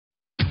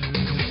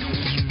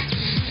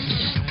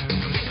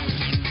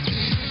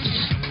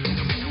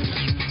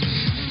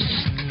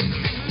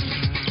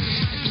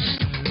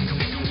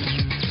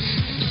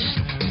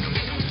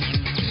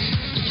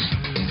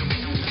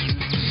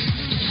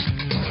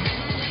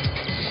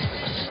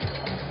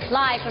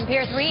Live from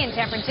Pier 3 in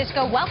San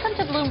Francisco, welcome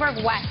to Bloomberg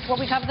West, where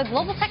we cover the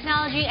global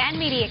technology and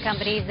media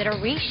companies that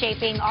are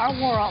reshaping our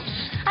world.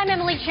 I'm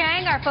Emily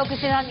Chang. Our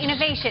focus is on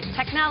innovation,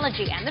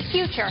 technology, and the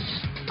future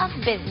of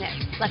business.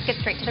 Let's get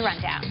straight to the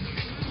rundown.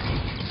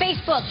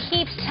 Facebook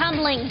keeps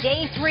tumbling.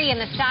 Day 3 and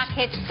the stock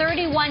hits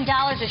 $31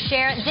 a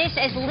share. This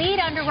as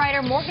lead underwriter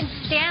Morgan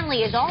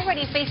Stanley is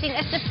already facing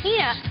a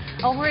subpoena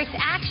over its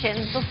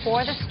actions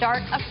before the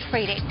start of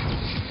trading.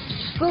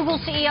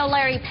 Google CEO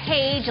Larry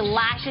Page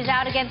lashes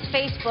out against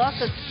Facebook,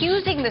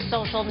 accusing the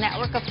social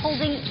network of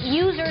holding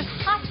users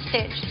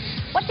hostage.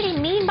 What did he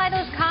mean by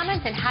those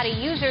comments, and how do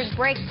users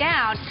break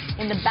down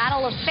in the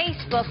battle of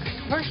Facebook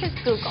versus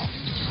Google?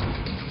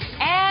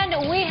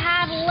 And we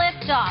have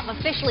liftoff.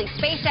 Officially,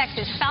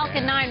 SpaceX's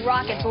Falcon 9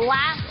 rocket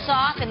blasts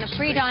off in the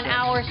pre-dawn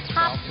hours,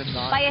 topped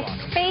by a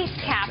space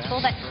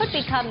capsule that could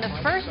become the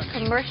first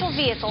commercial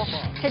vehicle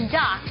to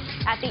dock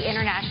at the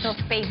International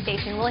Space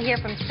Station. We'll hear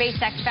from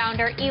SpaceX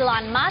founder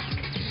Elon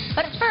Musk.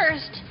 But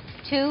first,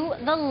 to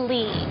the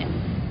lead.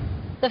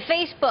 The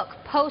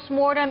Facebook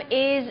postmortem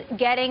is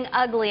getting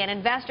ugly. An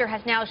investor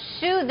has now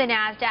sued the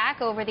NASDAQ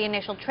over the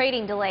initial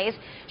trading delays.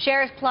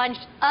 Shares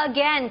plunged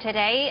again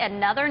today,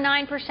 another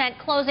 9%,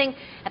 closing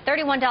at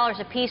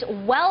 $31 apiece,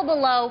 well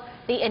below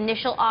the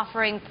initial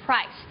offering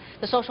price.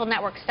 The social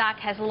network stock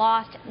has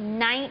lost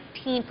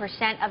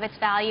 19% of its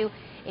value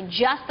in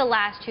just the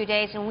last 2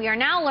 days, and we are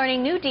now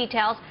learning new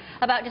details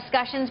about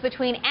discussions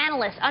between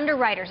analysts,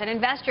 underwriters, and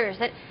investors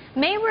that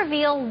may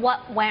reveal what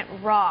went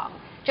wrong.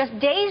 Just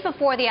days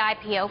before the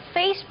IPO,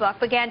 Facebook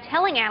began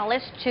telling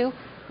analysts to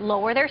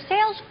lower their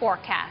sales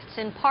forecasts,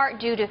 in part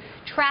due to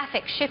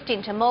traffic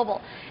shifting to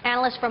mobile.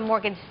 Analysts from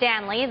Morgan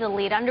Stanley, the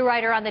lead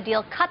underwriter on the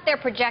deal, cut their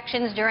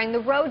projections during the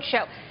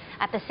roadshow.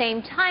 At the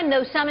same time,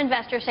 though, some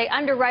investors say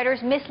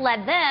underwriters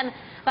misled them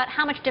about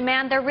how much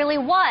demand there really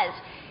was.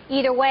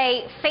 Either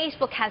way,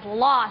 Facebook has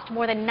lost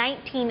more than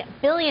 $19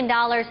 billion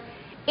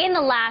in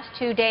the last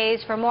 2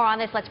 days. For more on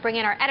this, let's bring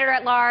in our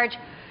editor-at-large,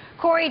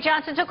 Corey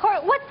Johnson. So, Corey,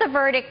 what's the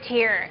verdict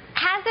here?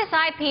 Has this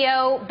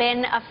IPO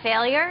been a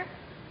failure?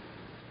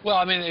 Well,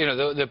 I mean, you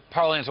know, the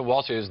parlance of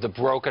Wall Street is the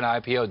broken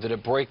IPO. Did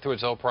it break through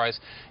its own price?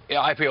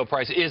 IPO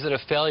price, is it a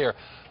failure?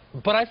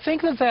 But I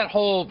think that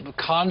whole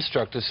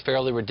construct is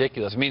fairly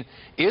ridiculous. I mean,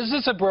 is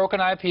this a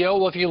broken IPO?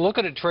 Well, if you look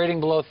at it trading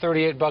below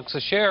 38 bucks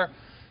a share,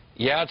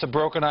 yeah, it's a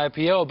broken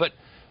IPO. But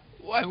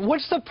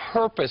what's the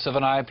purpose of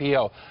an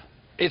IPO?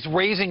 It's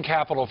raising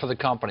capital for the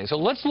company. So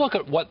let's look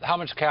at how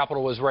much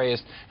capital was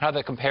raised, how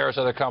that compares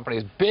to other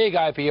companies. Big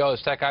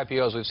IPOs, tech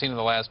IPOs we've seen in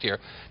the last year.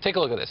 Take a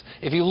look at this.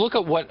 If you look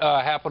at what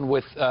happened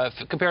with,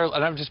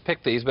 and I've just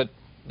picked these, but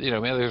you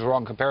know, maybe there's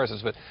wrong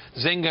comparisons, but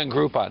Zynga and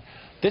Groupon.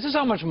 This is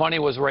how much money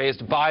was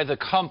raised by the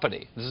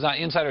company. This is not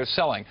insider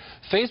selling.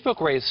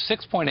 Facebook raised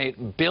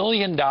 $6.8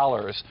 billion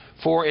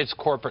for its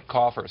corporate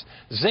coffers.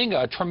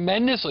 Zynga, a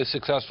tremendously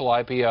successful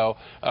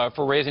IPO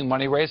for raising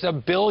money, raised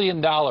 $1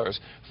 billion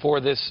for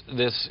this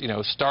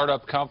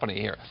startup company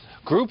here.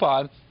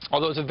 Groupon,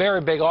 although it's a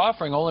very big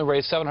offering, only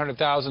raised $700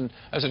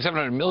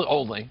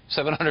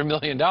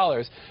 million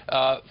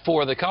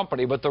for the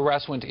company, but the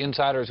rest went to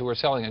insiders who were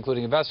selling,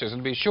 including investors. And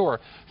to be sure,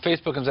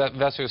 Facebook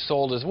investors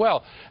sold as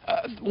well.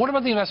 What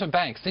about the investment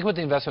banks? Think about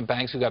the investment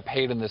banks who got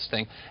paid in this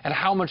thing and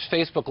how much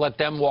Facebook let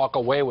them walk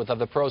away with of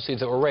the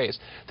proceeds that were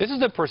raised. This is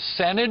the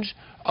percentage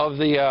of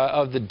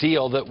the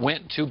deal that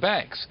went to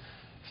banks.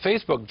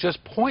 Facebook, just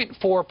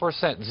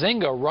 0.4%.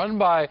 Zynga, run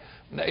by,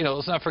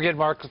 let's not forget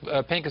Mark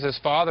Pincus's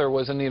father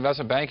was in the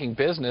investment banking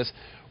business,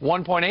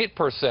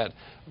 1.8%.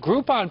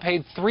 Groupon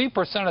paid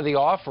 3% of the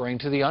offering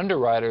to the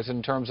underwriters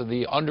in terms of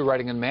the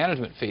underwriting and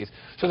management fees.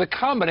 So the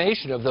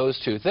combination of those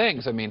two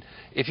things, I mean,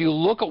 if you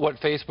look at what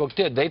Facebook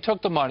did, they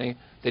took the money,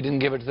 they didn't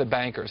give it to the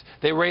bankers.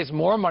 They raised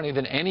more money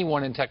than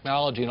anyone in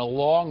technology in a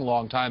long,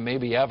 long time,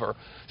 maybe ever.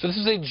 So this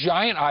is a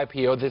giant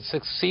IPO that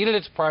succeeded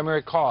its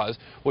primary cause,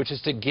 which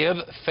is to give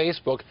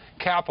Facebook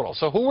capital.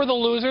 So who were the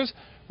losers?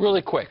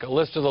 Really quick, a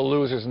list of the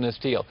losers in this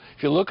deal.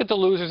 If you look at the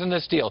losers in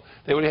this deal,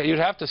 you'd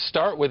have to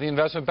start with the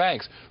investment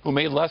banks, who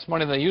made less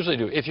money than they usually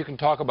do, if you can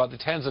talk about the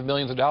tens of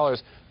millions of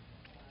dollars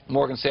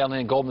Morgan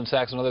Stanley and Goldman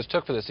Sachs and others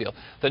took for this deal.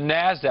 The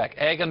NASDAQ,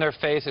 egg in their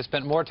face. They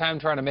spent more time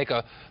trying to make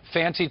a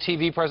fancy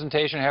TV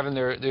presentation, having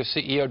their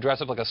CEO dress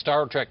up like a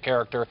Star Trek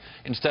character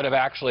instead of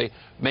actually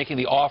making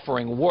the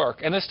offering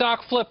work. And the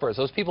stock flippers,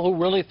 those people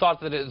who really thought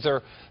that it's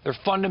their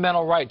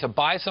fundamental right to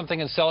buy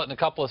something and sell it in a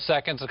couple of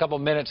seconds, a couple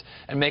of minutes,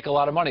 and make a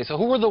lot of money. So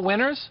who were the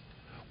winners?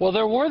 Well,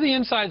 there were the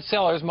inside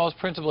sellers, most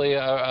principally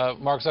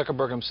Mark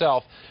Zuckerberg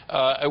himself,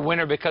 a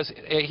winner because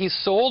he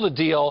sold a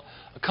deal,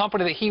 a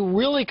company that he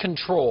really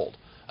controlled.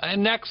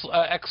 And next,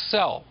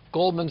 Excel,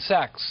 Goldman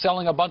Sachs,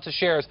 selling a bunch of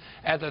shares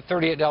at the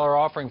 $38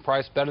 offering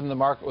price, better than the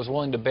market was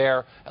willing to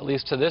bear, at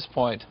least to this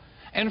point.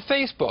 And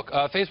Facebook,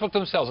 Facebook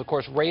themselves, of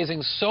course,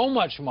 raising so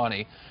much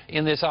money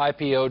in this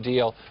IPO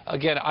deal.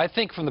 Again, I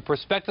think from the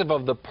perspective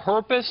of the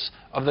purpose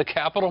of the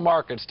capital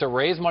markets to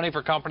raise money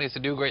for companies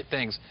to do great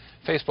things,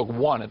 Facebook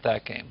won at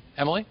that game.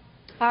 Emily?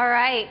 All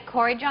right,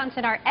 Corey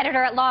Johnson, our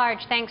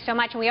editor-at-large, thanks so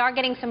much. And we are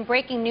getting some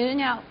breaking news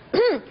now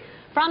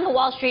from the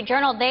Wall Street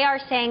Journal. They are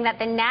saying that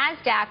the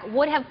NASDAQ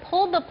would have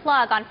pulled the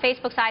plug on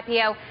Facebook's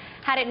IPO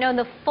had it known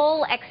the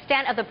full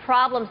extent of the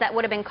problems that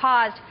would have been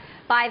caused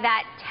by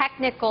that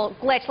technical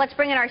glitch. Let's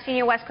bring in our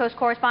senior West Coast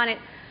correspondent,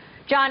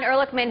 John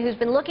Ehrlichman, who's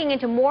been looking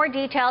into more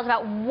details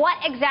about what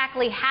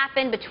exactly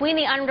happened between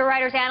the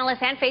underwriters,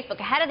 analysts, and Facebook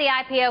ahead of the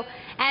IPO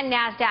and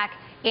NASDAQ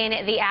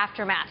in the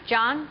aftermath.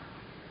 John?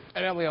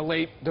 And Emily, a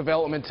late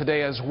development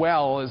today as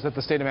well is that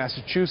the state of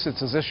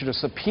Massachusetts has issued a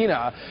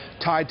subpoena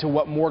tied to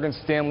what Morgan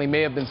Stanley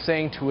may have been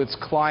saying to its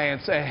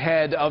clients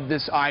ahead of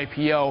this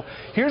IPO.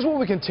 Here's what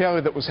we can tell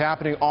you that was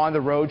happening on the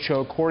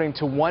roadshow, according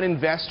to one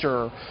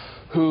investor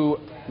who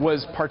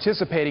was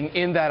participating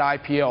in that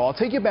IPO. I'll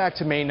take you back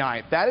to May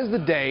 9th. That is the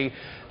day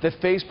that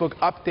Facebook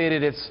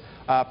updated its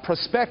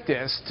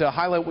prospectus to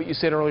highlight what you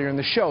said earlier in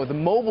the show, the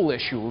mobile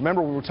issue.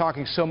 Remember, we were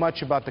talking so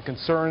much about the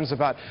concerns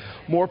about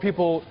more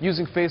people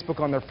using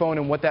Facebook on their phone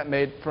and what that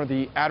made for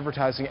the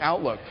advertising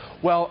outlook.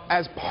 Well,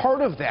 as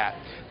part of that,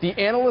 the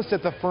analysts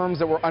at the firms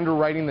that were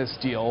underwriting this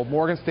deal,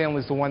 Morgan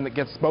Stanley is the one that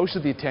gets most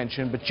of the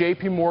attention, but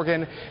JP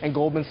Morgan and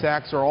Goldman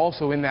Sachs are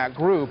also in that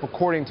group,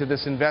 according to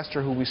this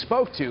investor who we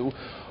spoke to,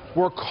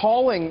 were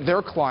calling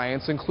their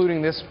clients,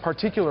 including this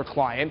particular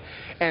client,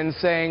 and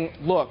saying,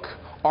 look,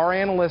 our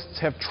analysts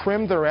have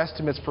trimmed their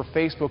estimates for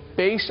Facebook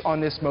based on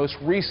this most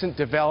recent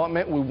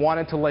development. We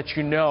wanted to let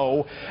you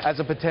know, as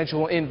a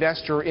potential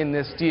investor in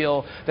this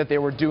deal, that they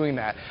were doing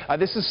that.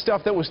 This is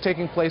stuff that was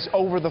taking place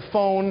over the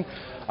phone,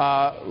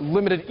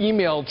 limited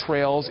email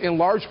trails, in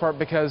large part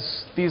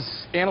because these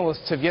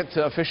analysts have yet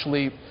to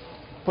officially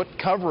put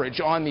coverage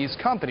on these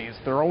companies.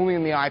 They're only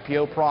in the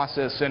IPO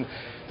process, and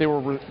they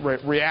were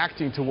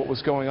reacting to what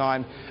was going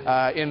on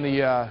in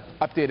the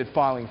updated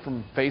filing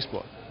from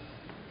Facebook.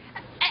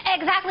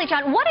 Exactly,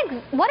 John.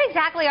 What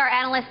exactly are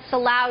analysts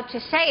allowed to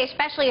say,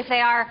 especially if they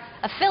are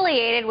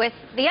affiliated with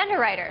the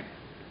underwriter?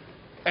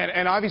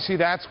 And obviously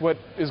that's what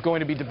is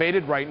going to be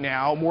debated right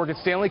now. Morgan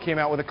Stanley came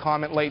out with a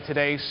comment late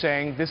today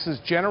saying this is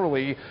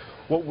generally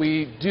what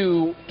we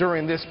do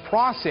during this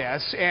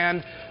process,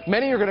 and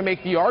many are going to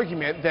make the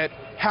argument that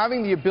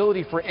having the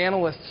ability for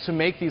analysts to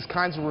make these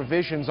kinds of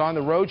revisions on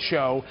the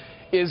roadshow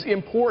is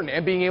important,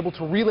 and being able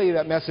to relay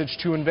that message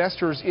to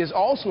investors is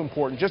also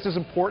important, just as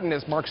important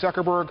as Mark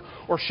Zuckerberg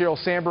or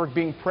Sheryl Sandberg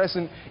being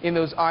present in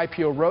those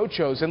IPO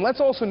roadshows. And let's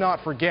also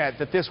not forget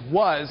that this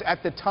was,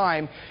 at the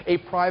time, a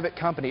private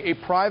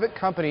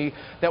company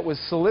that was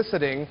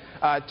soliciting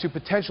to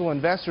potential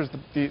investors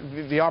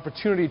the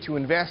opportunity to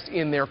invest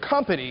in their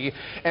company.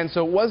 And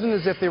so it wasn't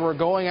as if they were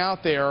going out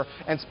there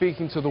and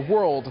speaking to the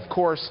world. Of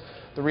course,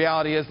 the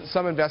reality is that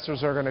some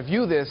investors are going to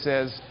view this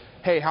as,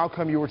 hey, how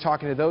come you were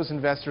talking to those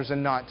investors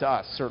and not to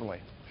us, certainly.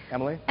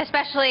 Emily?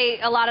 Especially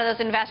a lot of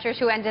those investors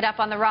who ended up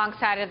on the wrong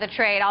side of the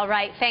trade. All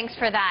right, thanks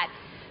for that.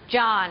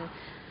 John,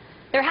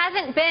 there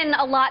hasn't been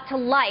a lot to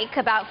like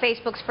about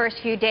Facebook's first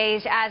few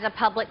days as a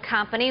public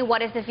company.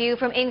 What is the view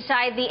from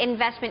inside the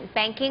investment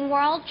banking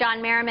world?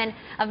 John Merriman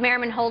of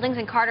Merriman Holdings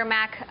and Carter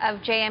Mack of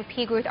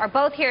JMP Group are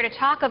both here to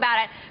talk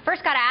about it.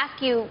 First, got to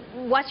ask you,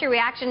 what's your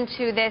reaction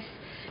to this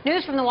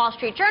news from the Wall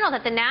Street Journal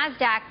that the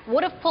NASDAQ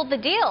would have pulled the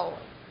deal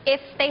if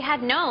they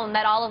had known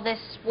that all of this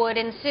would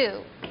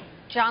ensue?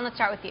 John, let's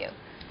start with you.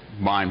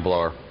 Mind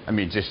blower. I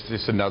mean,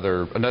 just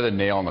another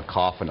nail in the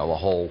coffin of the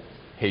whole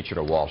hatred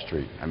of Wall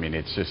Street. I mean,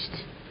 it's just,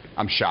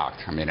 I'm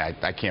shocked. I mean,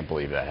 I can't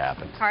believe that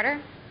happened.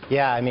 Carter?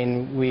 Yeah, I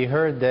mean, we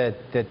heard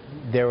that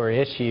there were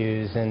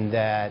issues and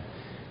that,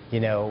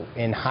 you know,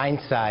 in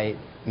hindsight,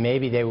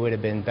 maybe they would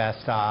have been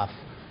best off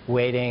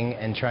waiting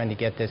and trying to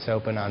get this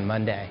open on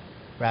Monday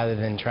rather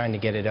than trying to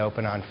get it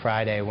open on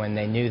Friday when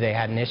they knew they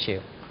had an issue.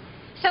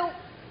 So,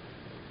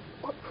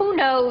 who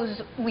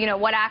knows, you know,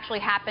 what actually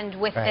happened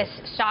with this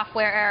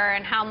software error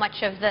and how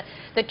much of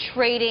the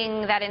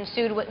trading that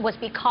ensued was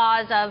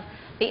because of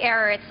the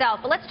error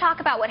itself. But let's talk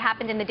about what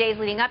happened in the days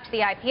leading up to the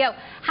IPO.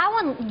 How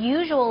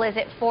unusual is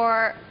it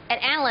for an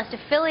analyst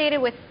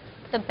affiliated with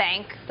the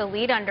bank, the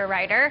lead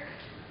underwriter,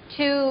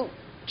 to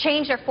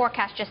change their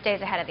forecast just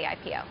days ahead of the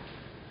IPO?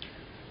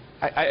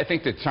 I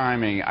think the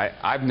timing,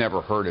 I've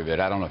never heard of it.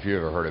 I don't know if you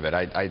ever heard of it.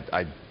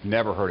 I've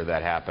never heard of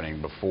that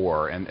happening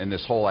before. And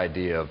this whole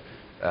idea of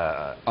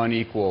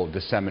unequal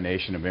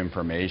dissemination of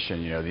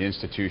information. You know, the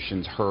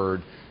institutions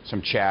heard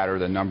some chatter,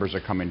 the numbers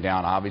are coming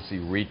down. Obviously,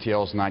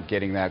 retail's not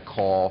getting that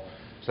call.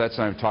 So that's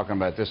what I'm talking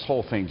about. This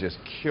whole thing just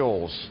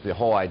kills the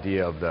whole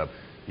idea of the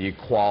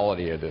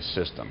equality of this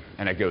system.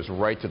 And it goes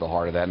right to the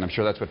heart of that. And I'm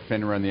sure that's what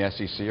FINRA and the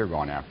SEC are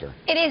going after.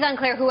 It is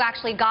unclear who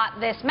actually got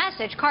this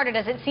message. Carter,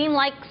 does it seem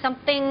like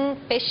something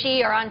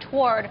fishy or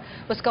untoward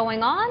was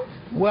going on?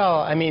 Well,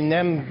 I mean,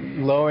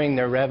 them lowering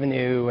their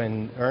revenue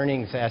and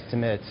earnings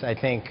estimates, I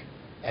think,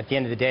 at the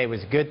end of the day,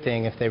 was a good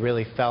thing if they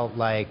really felt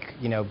like,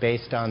 you know,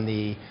 based on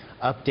the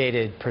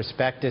updated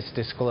prospectus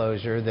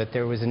disclosure, that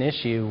there was an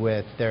issue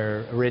with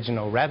their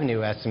original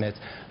revenue estimates.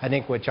 I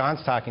think what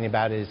John's talking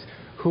about is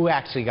who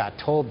actually got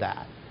told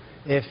that.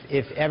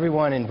 If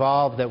everyone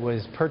involved that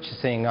was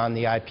purchasing on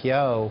the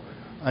IPO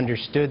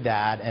understood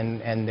that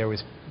and there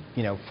was,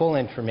 you know, full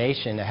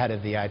information ahead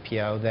of the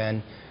IPO,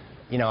 then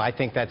I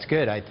think that's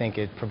good. I think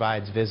it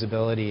provides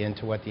visibility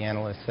into what the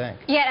analysts think.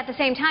 Yet at the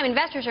same time,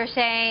 investors are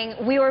saying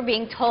we were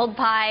being told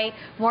by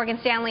Morgan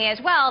Stanley as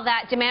well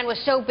that demand was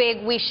so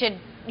big we should,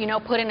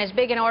 put in as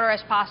big an order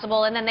as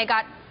possible, and then they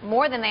got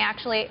more than they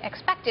actually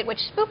expected, which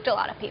spooked a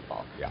lot of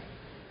people.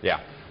 Yeah.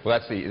 Well,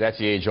 that's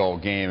the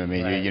age-old game. I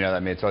mean,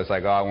 right. It's always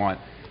like, oh, I want,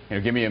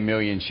 give me 1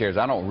 million shares.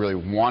 I don't really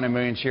want 1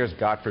 million shares.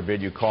 God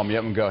forbid you call me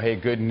up and go, hey,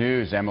 good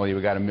news, Emily,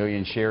 we got 1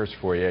 million shares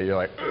for you. You're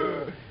like,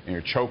 ugh, and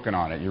you're choking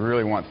on it. You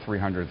really want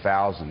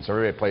 300,000. So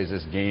everybody plays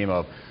this game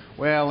of,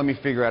 well, let me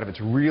figure out if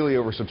it's really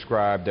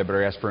oversubscribed. They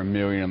better ask for 1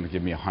 million and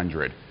give me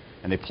 100.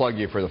 And they plug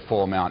you for the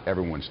full amount.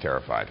 Everyone's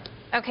terrified.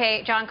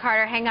 Okay, John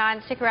Carter, hang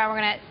on, stick around.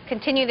 We're going to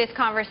continue this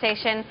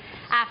conversation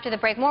after the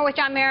break. More with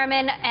John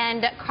Merriman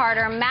and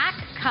Carter Mack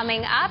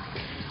coming up.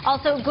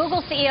 Also,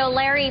 Google CEO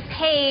Larry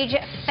Page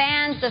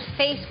fans the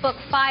Facebook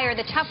fire,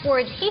 the tough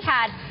words he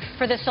had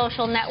for the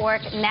social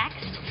network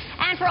next.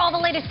 And for all the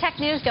latest tech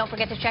news, don't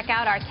forget to check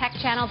out our tech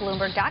channel,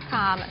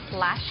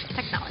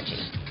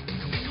 Bloomberg.com/technology.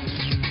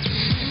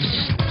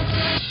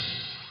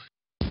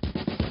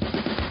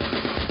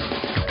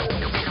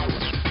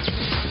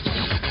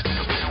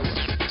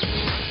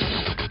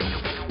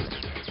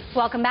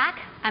 Welcome back.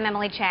 I'm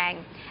Emily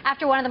Chang.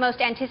 After one of the most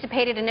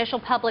anticipated initial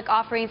public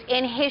offerings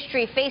in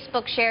history,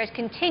 Facebook shares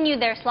continued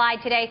their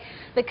slide today.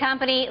 The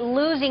company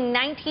losing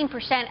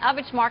 19% of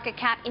its market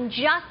cap in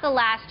just the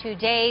last 2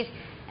 days.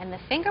 And the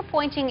finger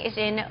pointing is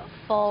in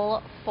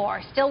full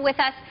force. Still with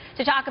us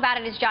to talk about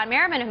it is John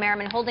Merriman of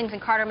Merriman Holdings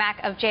and Carter Mack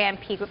of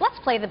JMP Group. Let's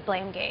play the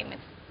blame game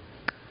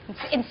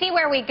and see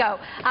where we go.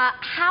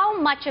 How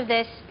much of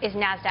this is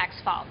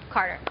NASDAQ's fault,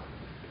 Carter?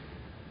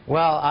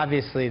 Well,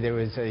 obviously there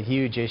was a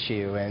huge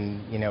issue,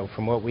 and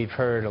from what we've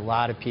heard, a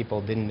lot of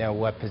people didn't know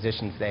what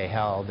positions they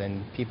held,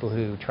 and people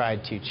who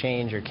tried to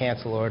change or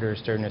cancel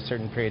orders during a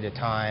certain period of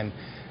time,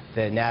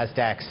 the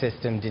NASDAQ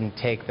system didn't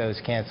take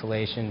those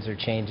cancellations or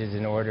changes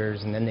in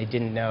orders, and then they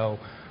didn't know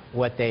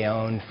what they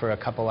owned for a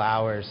couple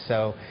hours.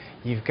 So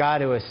you've got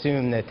to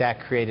assume that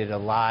that created a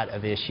lot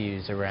of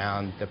issues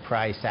around the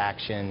price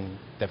action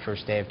the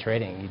first day of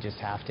trading. You just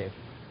have to.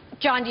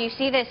 John, do you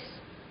see this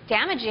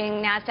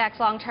damaging NASDAQ's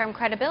long-term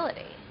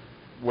credibility?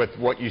 With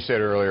what you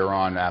said earlier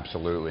on,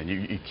 absolutely.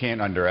 You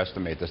can't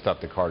underestimate the stuff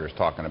that Carter's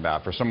talking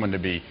about. For someone to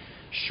be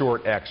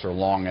short X or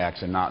long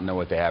X and not know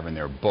what they have in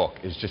their book,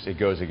 it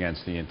goes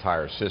against the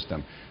entire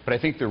system. But I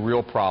think the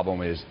real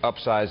problem is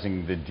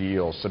upsizing the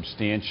deal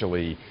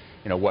substantially,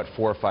 4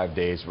 or 5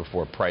 days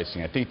before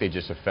pricing. I think they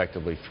just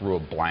effectively threw a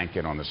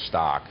blanket on the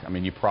stock. I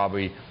mean, you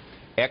probably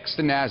X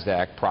the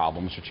NASDAQ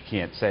problems, which you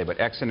can't say, but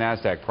X the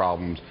NASDAQ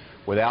problems,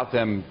 without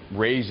them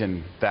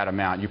raising that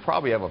amount, you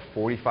probably have a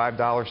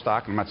 $45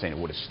 stock. I'm not saying it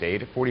would have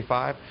stayed at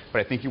 45,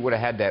 but I think you would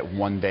have had that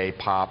one-day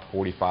pop,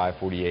 45,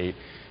 48.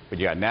 But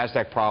you got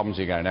NASDAQ problems,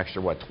 you got an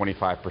extra,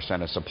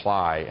 25% of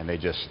supply, and they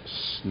just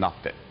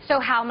snuffed it. So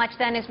how much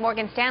then is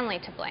Morgan Stanley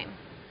to blame?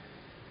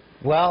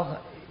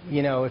 Well,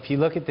 if you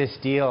look at this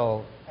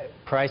deal,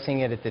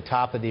 pricing it at the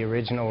top of the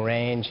original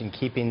range and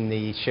keeping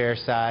the share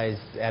size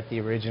at the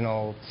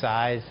original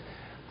size,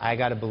 I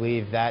got to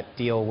believe that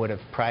deal would have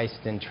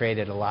priced and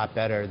traded a lot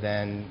better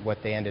than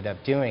what they ended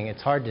up doing.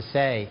 It's hard to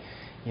say.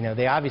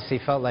 They obviously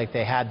felt like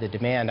they had the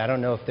demand. I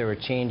don't know if there were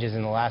changes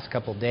in the last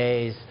couple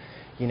days.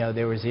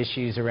 There was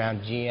issues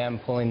around GM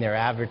pulling their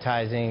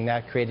advertising.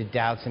 That created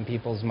doubts in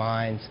people's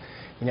minds.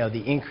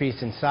 The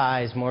increase in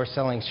size, more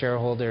selling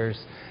shareholders,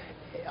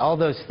 all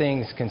those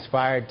things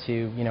conspired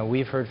to,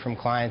 we've heard from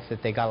clients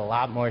that they got a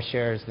lot more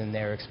shares than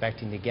they were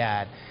expecting to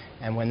get.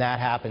 And when that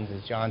happens,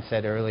 as John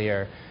said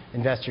earlier,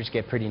 investors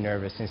get pretty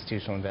nervous.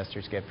 Institutional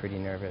investors get pretty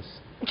nervous.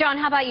 John,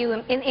 how about you?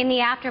 In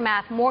the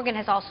aftermath, Morgan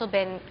has also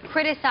been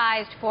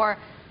criticized for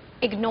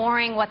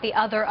ignoring what the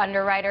other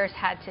underwriters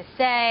had to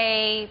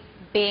say,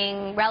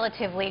 being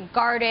relatively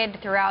guarded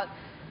throughout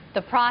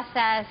the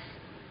process,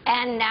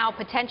 and now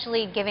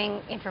potentially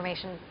giving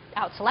information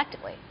out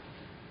selectively.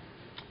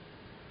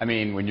 I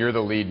mean, when you're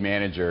the lead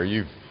manager,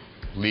 you've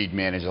lead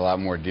managed a lot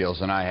more deals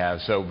than I have.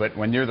 But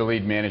when you're the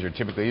lead manager,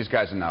 typically these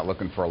guys are not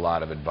looking for a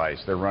lot of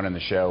advice. They're running the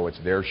show. It's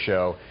their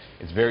show.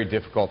 It's very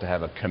difficult to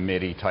have a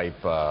committee type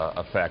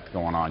effect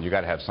going on. You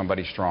got to have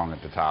somebody strong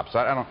at the top. So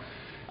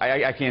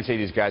I can't say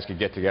these guys could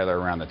get together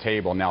around the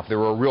table. Now, if there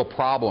were a real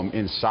problem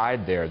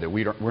inside there that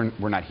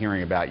we're not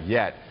hearing about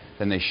yet,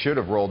 then they should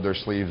have rolled their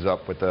sleeves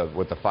up with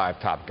the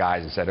 5 top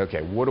guys and said,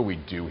 okay, what do we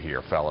do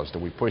here, fellas? Do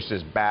we push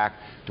this back?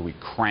 Do we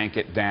crank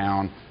it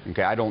down?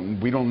 Okay,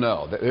 we don't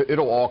know.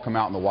 It'll all come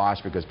out in the wash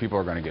because people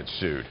are going to get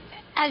sued.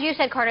 As you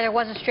said, Carter, there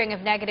was a string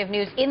of negative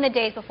news in the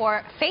days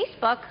before.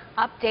 Facebook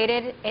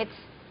updated its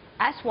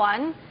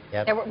S1.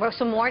 Yep. There were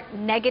some more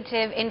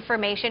negative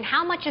information.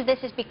 How much of this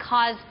is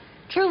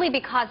truly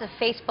because of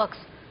Facebook's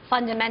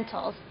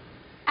fundamentals,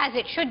 as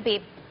it should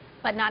be,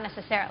 but not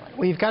necessarily?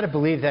 Well, you've got to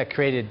believe that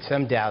created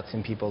some doubts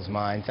in people's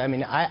minds. I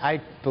mean,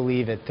 I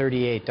believe at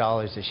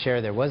 $38 a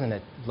share, there wasn't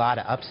a lot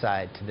of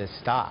upside to this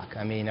stock.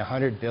 I mean,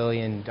 $100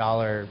 billion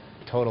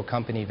total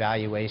company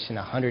valuation,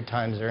 100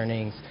 times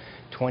earnings,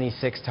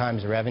 26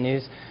 times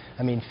revenues.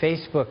 I mean,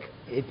 Facebook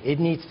it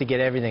needs to get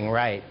everything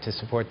right to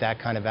support that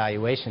kind of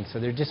valuation. So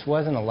there just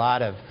wasn't a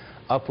lot of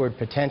upward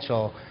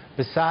potential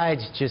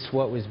besides just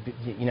what was,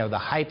 the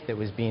hype that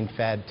was being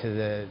fed to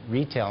the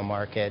retail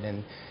market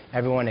and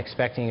everyone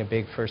expecting a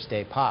big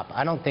first-day pop.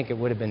 I don't think it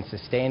would have been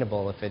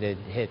sustainable if it had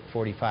hit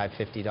 $45,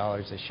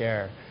 $50 a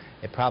share.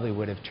 It probably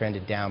would have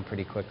trended down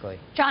pretty quickly.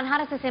 John, how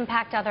does this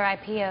impact other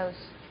IPOs?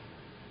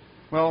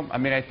 Well, I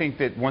mean, I think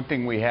that one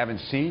thing we haven't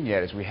seen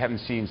yet is we haven't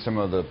seen some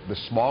of the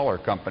smaller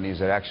companies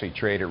that actually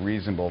trade at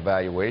reasonable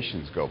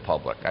valuations go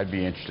public. I'd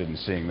be interested in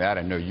seeing that.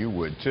 I know you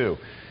would, too.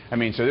 I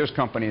mean, so there's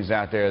companies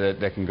out there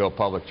that can go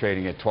public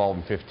trading at 12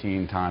 and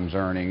 15 times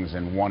earnings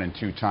and 1 and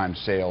 2 times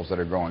sales that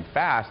are growing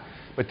fast,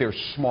 but they're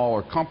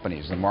smaller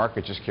companies. The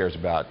market just cares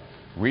about,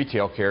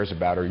 retail cares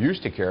about, or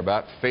used to care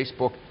about,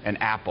 Facebook and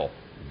Apple.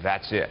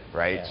 That's it,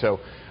 right? Yeah. So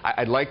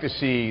I'd like to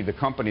see the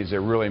companies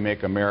that really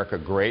make America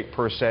great,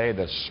 per se,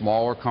 the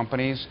smaller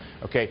companies,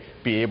 okay,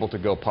 be able to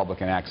go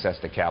public and access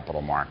the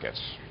capital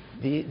markets.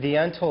 The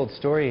untold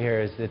story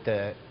here is that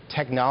the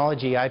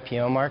technology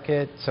IPO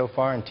market so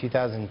far in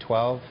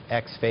 2012,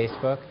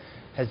 ex-Facebook,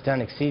 has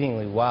done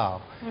exceedingly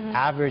well. Mm-hmm.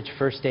 Average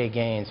first-day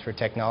gains for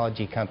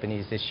technology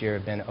companies this year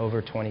have been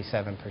over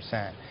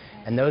 27%.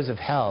 And those have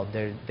held.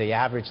 The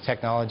average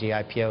technology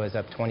IPO is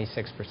up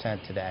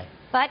 26% today.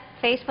 But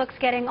Facebook's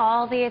getting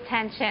all the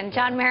attention.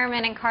 John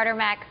Merriman and Carter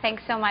Mack,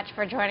 thanks so much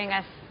for joining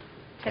us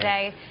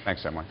today.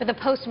 Thanks, Emily. For the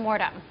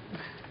post-mortem.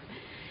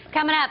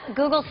 Coming up,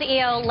 Google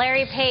CEO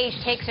Larry Page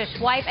takes a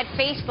swipe at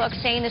Facebook,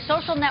 saying the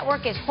social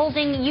network is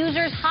holding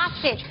users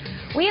hostage.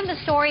 We have the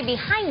story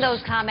behind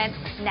those comments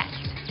next.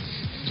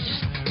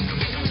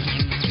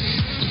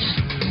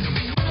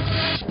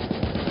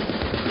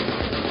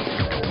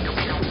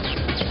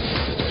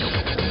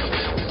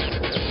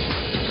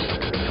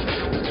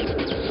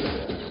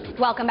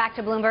 Welcome back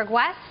to Bloomberg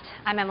West.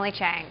 I'm Emily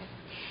Chang.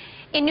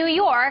 In New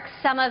York,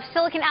 some of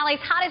Silicon Alley's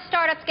hottest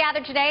startups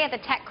gathered today at the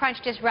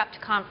TechCrunch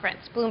Disrupt conference.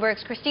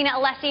 Bloomberg's Christina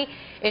Alessi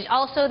is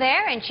also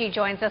there, and she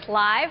joins us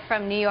live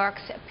from New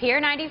York's Pier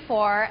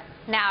 94.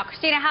 Now,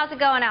 Christina, how's it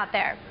going out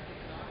there?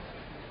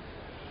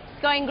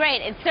 It's going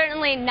great. It's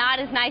certainly not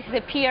as nice as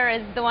a pier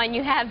as the one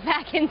you have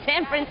back in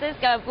San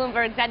Francisco at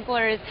Bloomberg's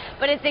headquarters,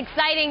 but it's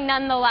exciting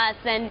nonetheless.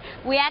 And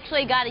we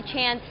actually got a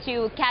chance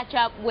to catch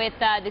up with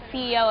the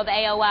CEO of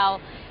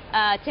AOL,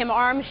 Tim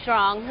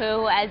Armstrong,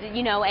 who, as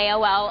you know,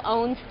 AOL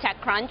owns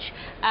TechCrunch,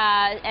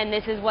 and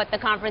this is what the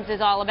conference is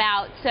all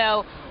about.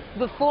 So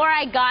before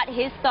I got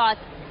his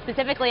thoughts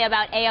specifically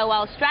about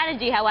AOL's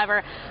strategy,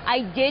 however,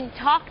 I did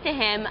talk to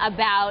him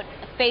about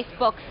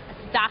Facebook's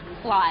stock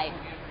slide.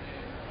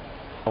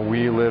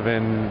 We live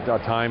in a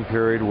time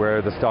period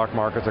where the stock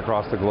markets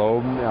across the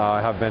globe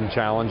have been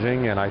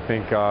challenging, and I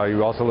think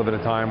you also live in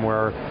a time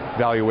where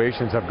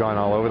valuations have gone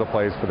all over the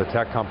place for the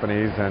tech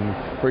companies and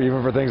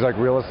even for things like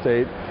real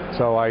estate.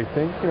 So I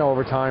think,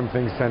 over time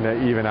things tend to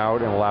even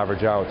out and will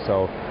average out,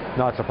 so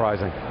not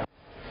surprising.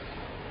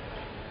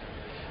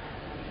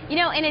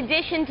 In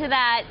addition to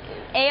that,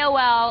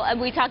 AOL,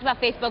 we talked about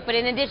Facebook, but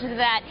in addition to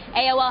that,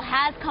 AOL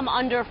has come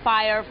under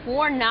fire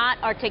for not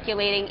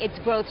articulating its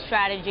growth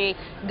strategy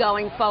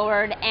going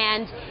forward,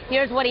 and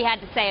here's what he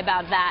had to say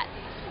about that.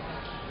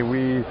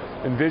 We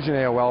envision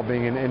AOL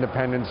being an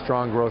independent,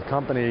 strong growth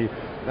company,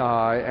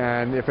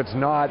 and if it's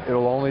not,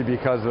 it'll only be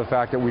because of the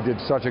fact that we did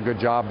such a good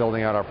job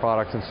building out our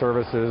products and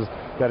services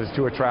that it's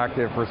too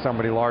attractive for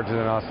somebody larger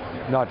than us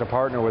not to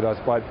partner with us.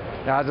 But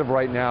as of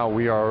right now,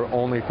 we are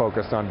only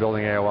focused on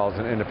building AOL as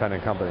an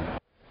independent company.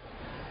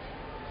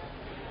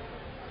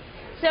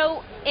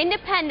 So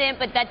independent,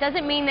 but that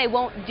doesn't mean they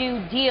won't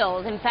do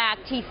deals. In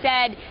fact, he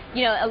said,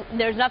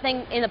 there's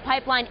nothing in the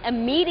pipeline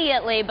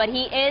immediately, but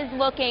he is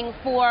looking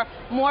for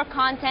more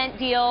content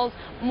deals,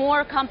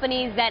 more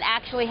companies that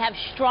actually have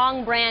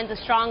strong brands, a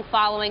strong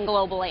following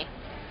globally.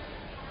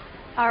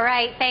 All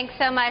right, thanks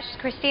so much.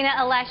 Christina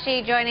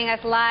Alessi joining us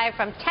live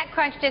from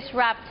TechCrunch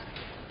Disrupt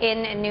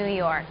in New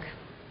York.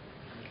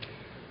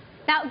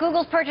 Now,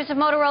 Google's purchase of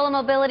Motorola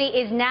Mobility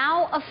is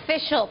now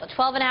official. The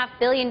 $12.5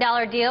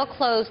 billion deal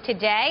closed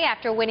today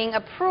after winning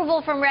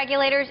approval from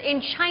regulators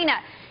in China.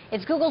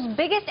 It's Google's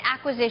biggest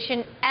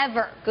acquisition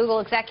ever. Google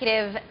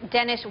executive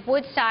Dennis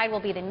Woodside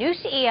will be the new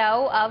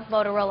CEO of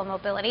Motorola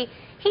Mobility.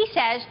 He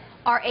says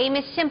our aim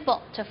is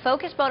simple: to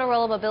focus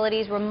Motorola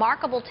Mobility's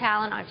remarkable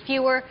talent on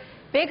fewer,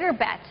 bigger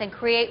bets and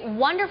create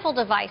wonderful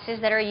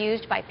devices that are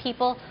used by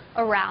people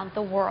around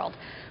the world.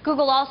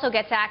 Google also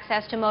gets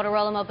access to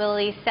Motorola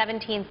Mobility's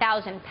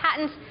 17,000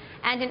 patents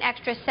and an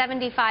extra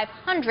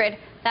 7,500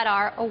 that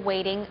are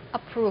awaiting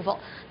approval.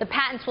 The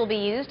patents will be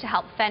used to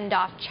help fend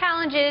off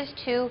challenges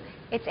to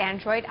its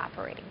Android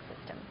operating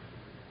system.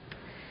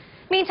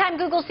 Meantime,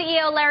 Google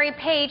CEO Larry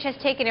Page has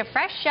taken a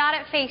fresh shot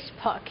at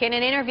Facebook. In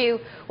an interview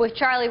with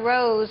Charlie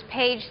Rose,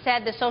 Page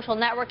said the social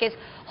network is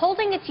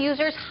holding its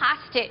users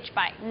hostage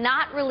by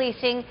not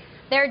releasing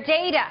their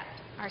data.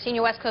 Our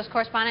senior West Coast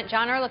correspondent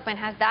John Ehrlichman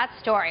has that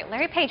story.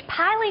 Larry Page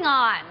piling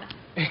on.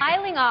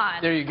 Piling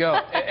on. There you go.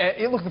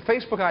 Look, the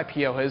Facebook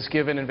IPO has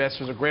given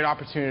investors a great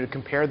opportunity to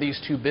compare these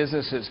two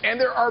businesses. And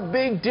there are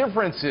big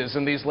differences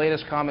in these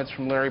latest comments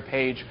from Larry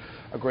Page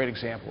a great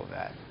example of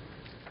that.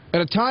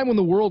 At a time when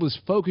the world is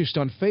focused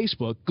on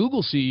Facebook,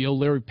 Google CEO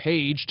Larry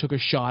Page took a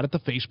shot at the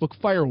Facebook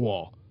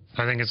firewall.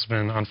 I think it's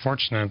been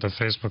unfortunate that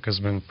Facebook has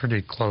been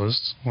pretty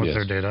closed with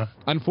their data.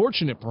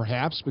 Unfortunate,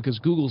 perhaps, because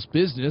Google's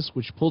business,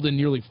 which pulled in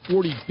nearly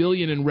 $40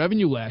 billion in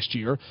revenue last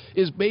year,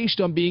 is based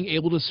on being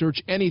able to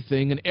search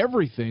anything and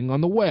everything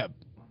on the web.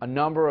 A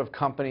number of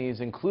companies,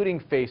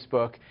 including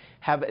Facebook,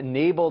 have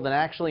enabled and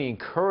actually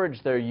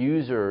encouraged their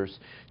users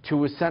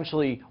to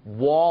essentially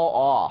wall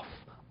off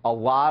a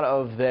lot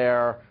of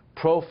their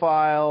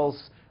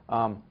profiles,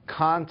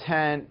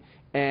 content,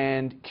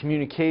 and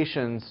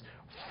communications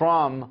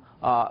from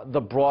the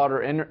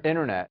broader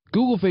internet.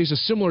 Google faced a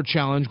similar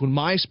challenge when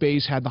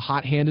MySpace had the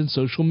hot hand in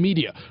social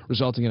media,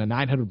 resulting in a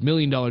 $900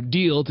 million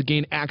deal to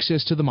gain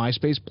access to the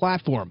MySpace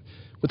platform.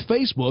 With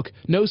Facebook,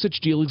 no such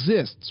deal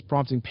exists,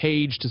 prompting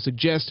Page to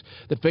suggest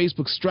that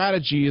Facebook's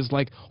strategy is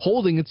like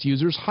holding its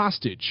users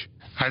hostage.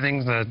 I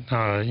think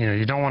that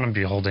you don't want to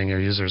be holding your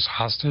users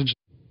hostage.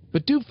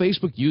 But do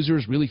Facebook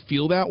users really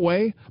feel that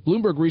way?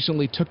 Bloomberg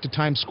recently took to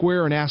Times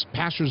Square and asked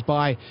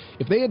passersby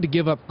if they had to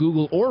give up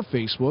Google or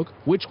Facebook,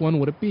 which one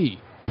would it be?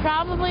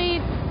 Probably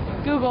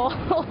Google,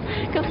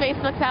 because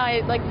Facebook's how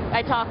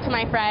I talk to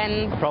my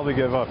friends. I'd probably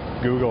give up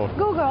Google.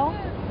 Google,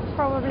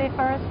 probably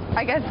first.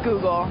 I guess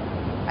Google.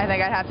 I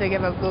think I'd have to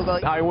give up Google.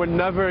 I would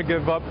never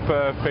give up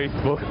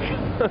Facebook.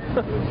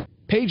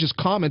 Page's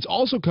comments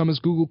also come as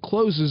Google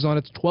closes on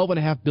its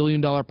 $12.5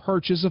 billion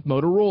purchase of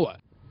Motorola,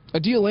 a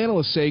deal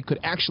analysts say could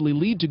actually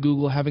lead to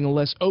Google having a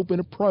less open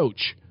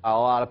approach. A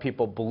lot of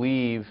people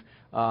believe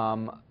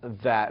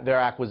that their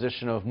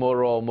acquisition of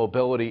Motorola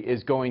Mobility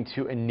is going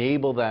to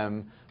enable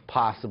them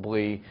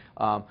possibly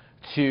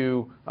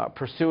to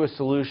pursue a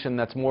solution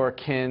that's more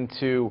akin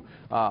to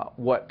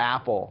what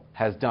Apple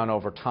has done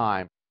over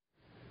time.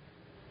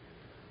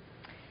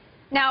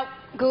 Now,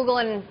 Google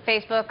and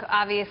Facebook,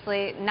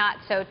 obviously not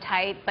so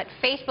tight, but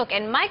Facebook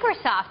and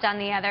Microsoft, on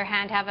the other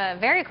hand, have a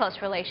very close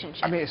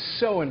relationship. I mean, it's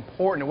so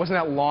important. It wasn't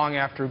that long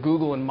after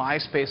Google and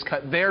MySpace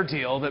cut their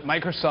deal that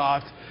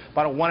Microsoft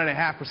bought a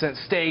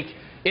 1.5% stake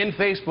in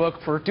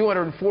Facebook for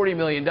 $240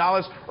 million.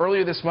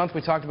 Earlier this month,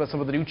 we talked about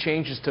some of the new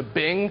changes to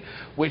Bing,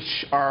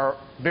 which are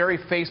very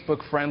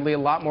Facebook-friendly, a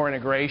lot more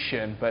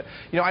integration. But,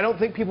 I don't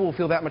think people will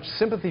feel that much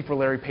sympathy for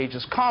Larry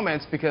Page's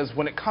comments, because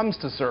when it comes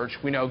to search,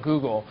 we know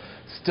Google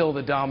is still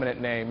the dominant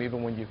name,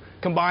 even when you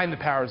combine the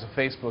powers of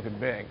Facebook and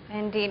Bing.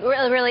 Indeed.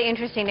 Really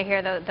interesting to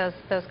hear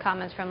those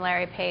comments from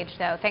Larry Page,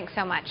 though. Thanks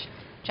so much,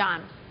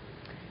 John.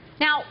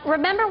 Now,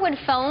 remember when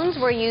phones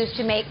were used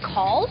to make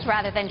calls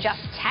rather than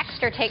just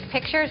text or take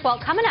pictures? Well,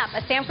 coming up,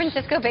 a San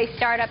Francisco-based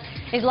startup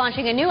is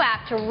launching a new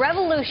app to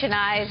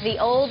revolutionize the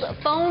old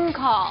phone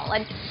call.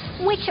 And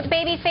which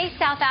baby-faced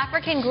South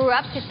African grew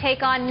up to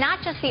take on not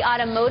just the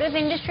automotive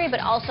industry, but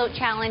also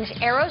challenge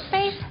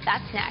aerospace?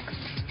 That's next.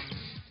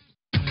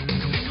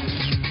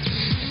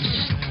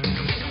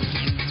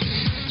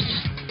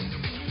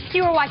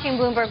 You are watching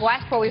Bloomberg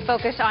West, where we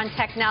focus on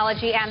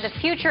technology and the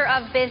future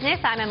of business.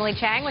 I'm Emily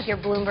Chang with your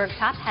Bloomberg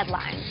top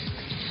headlines.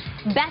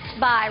 Best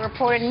Buy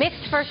reported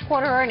mixed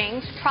first-quarter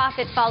earnings,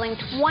 profit falling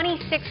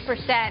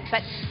 26%,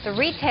 but the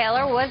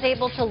retailer was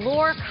able to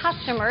lure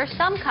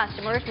some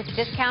customers with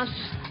discounts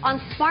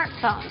on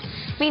smartphones.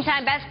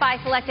 Meantime, Best Buy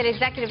selected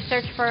executive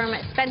search firm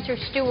Spencer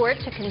Stewart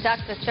to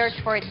conduct the search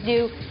for its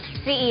new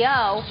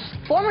CEO.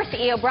 Former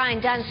CEO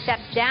Brian Dunn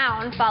stepped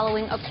down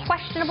following a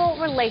questionable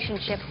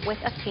relationship with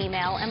a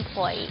female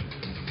employee.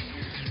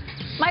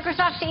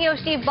 Microsoft CEO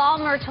Steve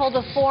Ballmer told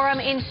a forum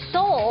in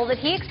Seoul that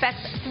he expects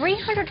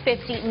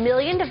 350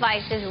 million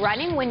devices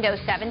running Windows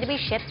 7 to be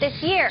shipped this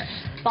year.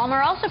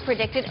 Ballmer also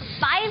predicted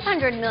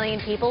 500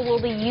 million people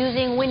will be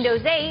using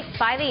Windows 8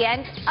 by the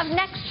end of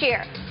next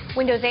year.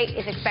 Windows 8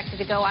 is expected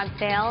to go on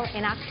sale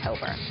in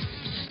October.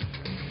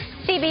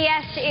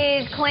 CBS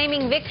is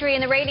claiming victory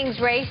in the ratings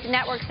race. The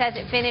network says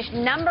it finished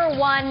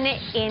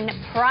 #1 in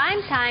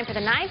prime time for the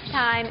 9th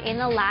time in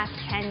the last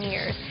 10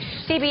 years.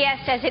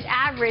 CBS says it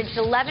averaged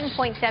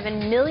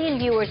 11.7 million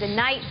viewers a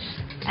night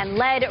and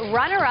led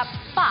runner-up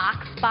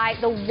Fox by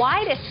the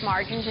widest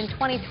margins in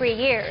 23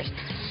 years.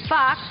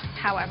 Fox,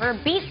 however,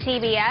 beat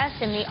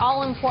CBS in the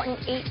all-important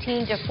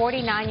 18 to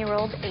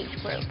 49-year-old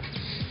age group.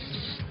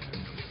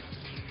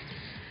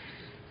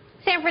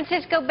 San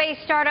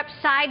Francisco-based startup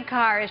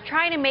Sidecar is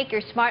trying to make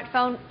your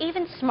smartphone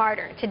even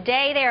smarter.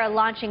 Today, they are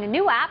launching a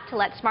new app to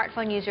let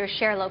smartphone users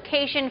share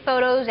location,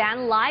 photos,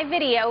 and live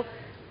video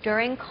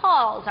during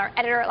calls. Our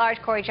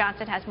editor-at-large, Corey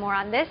Johnson, has more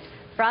on this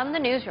from the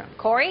newsroom.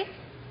 Corey?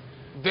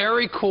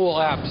 Very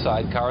cool app,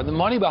 Sidecar. The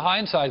money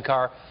behind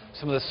Sidecar,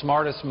 some of the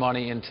smartest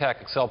money in tech.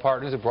 Excel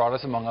Partners have brought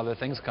us, among other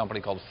things, a company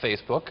called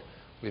Facebook.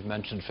 We've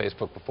mentioned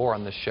Facebook before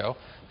on this show.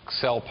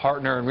 Excel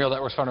Partner and Real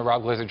Networks founder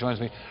Rob Glazer joins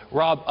me.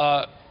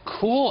 Rob,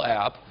 cool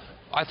app.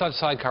 I thought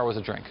Sidecar was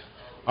a drink.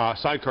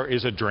 Sidecar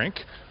is a drink,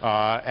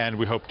 and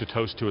we hope to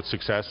toast to its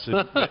success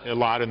a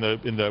lot in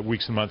the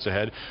weeks and months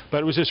ahead.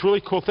 But it was this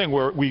really cool thing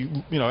where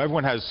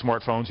everyone has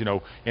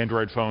smartphones,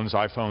 Android phones,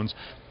 iPhones,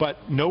 but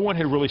no one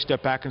had really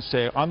stepped back and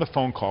say, on the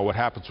phone call, what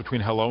happens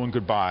between hello and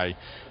goodbye,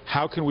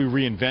 how can we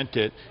reinvent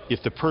it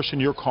if the person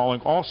you're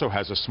calling also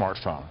has a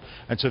smartphone?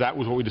 And so that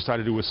was what we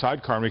decided to do with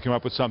Sidecar, and we came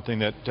up with something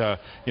that,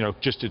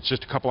 it's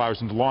just a couple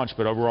hours into launch,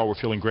 but overall we're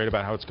feeling great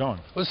about how it's going.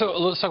 Well, so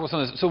let's talk about some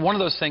of this. So one of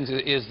those things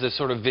is this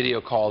sort of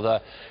video call,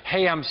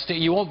 hey,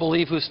 you won't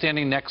believe who's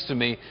standing next to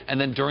me, and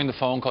then during the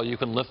phone call you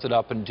can lift it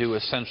up and do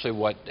essentially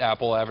what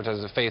Apple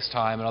advertises as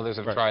FaceTime and others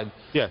have tried.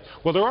 Yeah,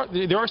 well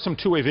there are some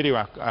two-way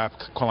video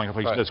calling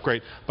applications, that's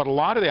great, but a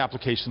lot of the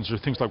applications are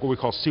things like what we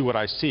call See What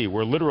I See,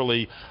 where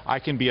literally I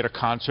can be at a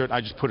concert,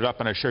 I just put it up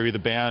and I show you the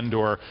band,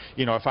 or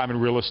if I'm in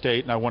real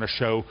estate and I want to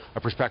show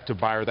a prospective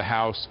buyer the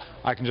house,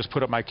 I can just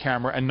put up my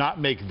camera and not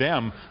make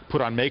them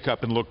put on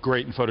makeup and look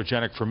great and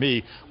photogenic for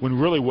me, when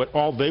really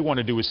all they want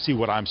to do is see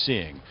what I'm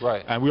seeing.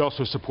 Right. And we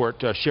also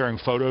support sharing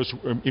photos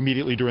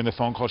immediately during the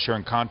phone call,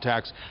 sharing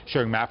contacts,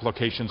 sharing map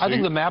locations. I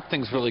think the map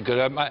thing's really good.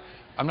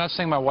 I'm not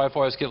saying my wife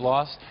always gets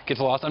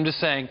lost. I'm just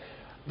saying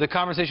the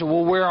conversation,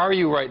 well, where are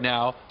you right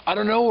now? I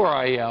don't know where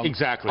I am.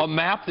 Exactly. A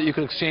map that you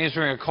can exchange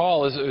during a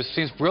call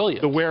seems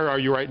brilliant. The where are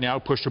you right now,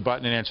 push a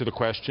button and answer the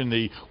question.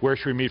 The where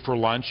should we meet for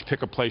lunch,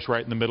 pick a place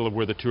right in the middle of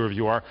where the two of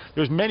you are.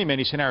 There's many,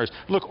 many scenarios.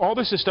 Look, all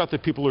this is stuff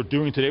that people are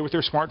doing today with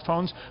their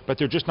smartphones, but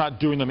they're just not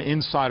doing them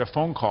inside a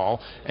phone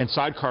call, and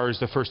Sidecar is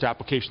the first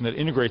application that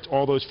integrates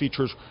all those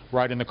features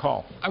right in the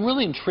call. I'm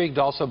really intrigued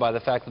also by the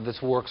fact that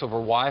this works over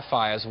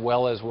Wi-Fi as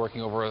well as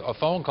working over a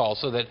phone call,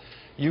 so that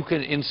you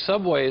can, in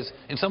some ways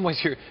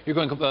you're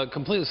going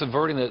completely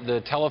subverting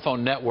the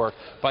telephone network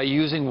by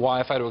using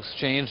Wi-Fi to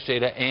exchange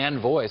data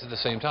and voice at the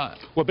same time.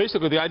 Well,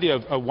 basically, the idea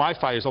of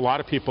Wi-Fi is a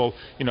lot of people,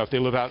 if they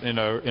live out in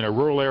a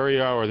rural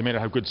area or they may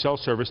not have good cell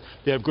service,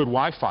 they have good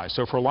Wi-Fi.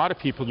 So for a lot of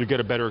people, you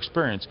get a better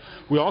experience.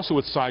 We also,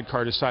 with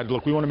Sidecar, decided,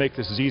 look, we want to make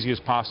this as easy as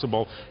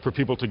possible for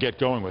people to get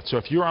going with. So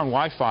if you're on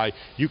Wi-Fi,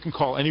 you can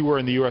call anywhere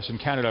in the U.S.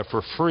 and Canada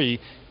for free,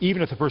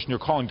 even if the person you're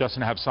calling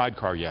doesn't have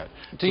Sidecar yet.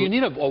 Do you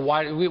need a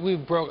wide?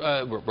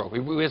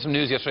 We had some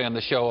news yesterday on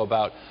the show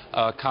about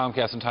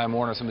Comcast and Time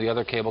Warner, some of the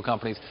other cable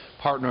companies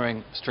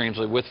partnering,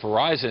 strangely, with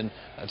Verizon.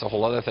 That's a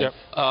whole other thing. Yep.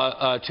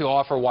 To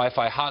offer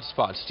Wi-Fi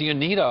hotspots. Do you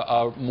need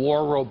a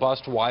more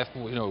robust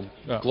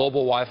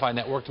global Wi-Fi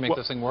network to make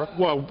this thing work?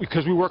 Well,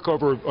 because we work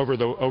over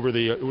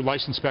the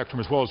licensed spectrum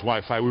as well as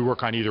Wi-Fi, we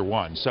work on either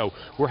one. So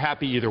we're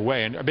happy either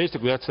way. And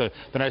basically, that's the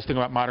nice thing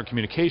about modern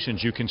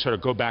communications. You can sort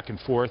of go back and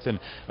forth, and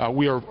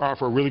we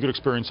offer a really good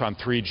experience on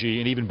 3G,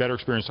 and even better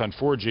experience on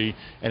 4G,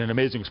 and an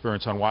amazing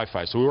experience on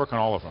Wi-Fi. So we work on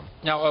all of them.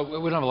 Now,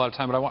 we don't have a lot of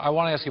time, but I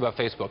want to ask you about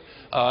Facebook.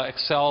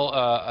 Excel,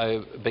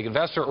 a big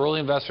investor, early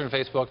investor in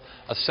Facebook,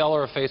 a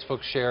seller of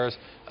Facebook shares.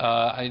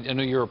 I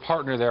know you're a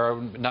partner there,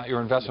 not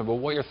your investment, but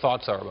what your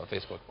thoughts are about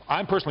Facebook?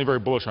 I'm personally very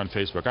bullish on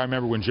Facebook. I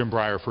remember when Jim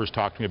Breyer first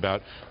talked to me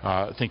about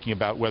thinking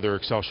about whether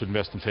Excel should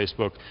invest in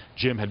Facebook.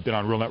 Jim had been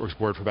on Real Network's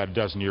board for about a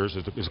dozen years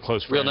as a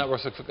close friend. Real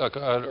Network's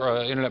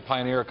an internet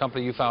pioneer, a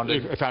company you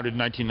founded? I founded in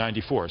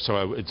 1994,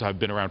 so I've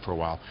been around for a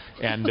while.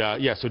 And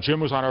yeah, so Jim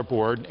was on our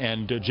board,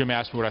 and Jim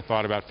asked me what I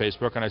thought about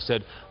Facebook, and I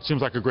said,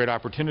 seems like a great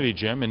opportunity,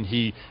 Jim, and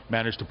he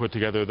managed to put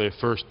together the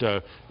first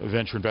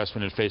venture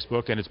investment in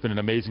Facebook, and it's been an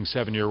amazing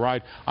 7-year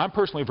ride. I'm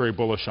personally very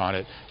bullish on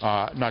it,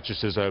 not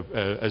just as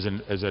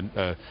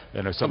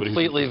somebody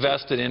completely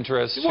vested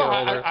interest.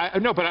 Well,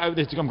 no, but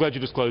I'm glad you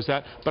disclosed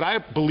that. But I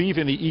believe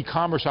in the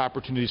e-commerce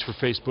opportunities for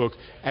Facebook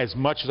as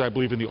much as I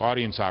believe in the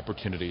audience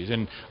opportunities.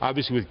 And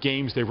obviously, with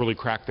games, they've really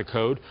cracked the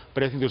code.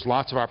 But I think there's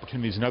lots of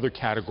opportunities in other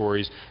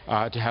categories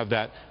to have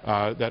that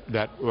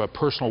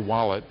personal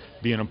wallet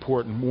be an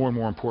more and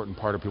more important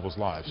part of people's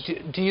lives.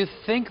 Do you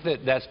think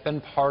that that's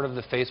been part of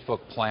the Facebook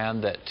plan,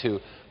 that to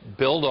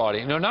build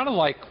audience, not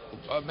unlike,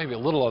 maybe a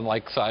little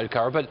unlike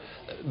Sidecar, but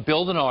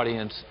build an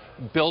audience,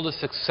 build a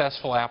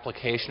successful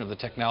application of the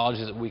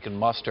technologies that we can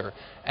muster,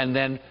 and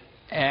then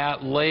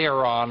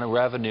layer on a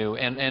revenue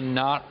and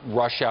not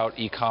rush out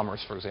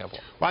e-commerce, for example?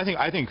 Well,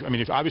 I think,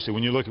 obviously,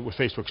 when you look at what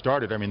Facebook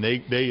started,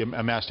 they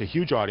amassed a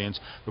huge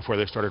audience before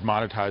they started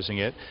monetizing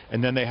it,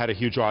 and then they had a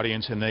huge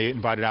audience, and they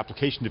invited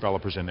application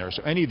developers in there.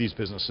 So any of these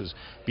businesses,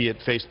 be it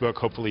Facebook,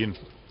 hopefully in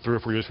 3 or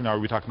 4 years from now,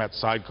 we'll be talking about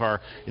Sidecar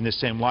in this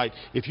same light.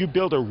 If you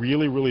build a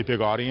really, really big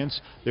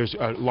audience, there's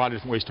a lot of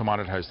different ways to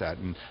monetize that.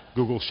 And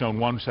Google's shown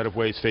one set of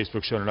ways,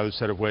 Facebook's shown another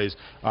set of ways.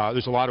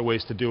 There's a lot of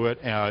ways to do it.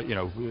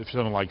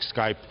 Something like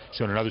Skype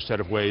shown another set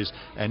of ways,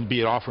 and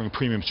be it offering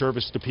premium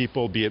service to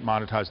people, be it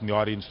monetizing the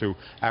audience through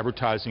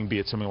advertising, be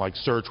it something like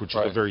search, which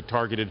is a very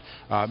targeted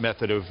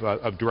method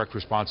of direct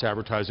response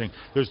advertising.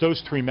 There's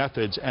those 3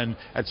 methods, and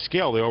at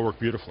scale, they all work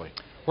beautifully.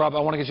 Rob,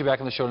 I want to get you back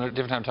on the show at a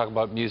different time to talk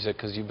about music,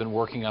 because you've been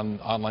working on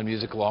online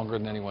music longer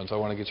than anyone, so I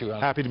want to get you on.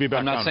 Happy to be back.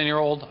 I'm not saying you're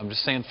old. I'm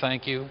just saying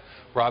thank you.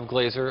 Rob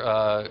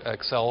Glazer,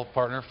 Excel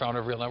partner,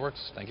 founder of Real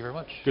Networks. Thank you very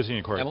much. Good seeing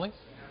you, Corey. Emily?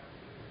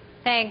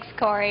 Thanks,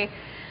 Corey.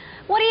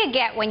 What do you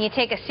get when you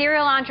take a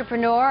serial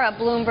entrepreneur, a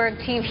Bloomberg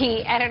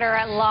TV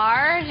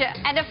editor-at-large,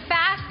 and a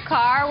fast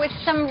car with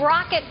some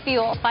rocket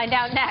fuel? Find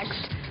out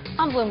next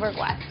on Bloomberg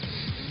West.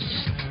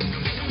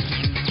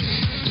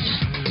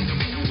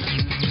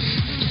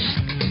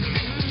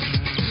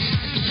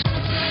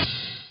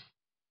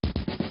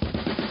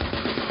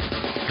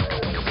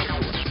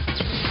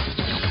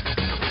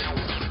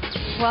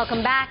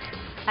 Welcome back.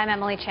 I'm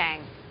Emily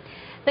Chang.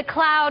 The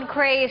cloud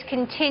craze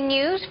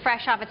continues.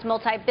 Fresh off its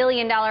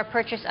multi-billion-dollar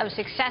purchase of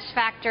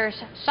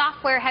SuccessFactors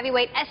software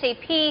heavyweight,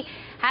 SAP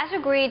has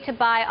agreed to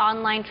buy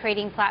online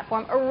trading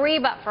platform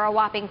Ariba for a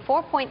whopping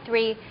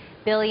 $4.3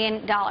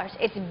 billion.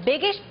 Its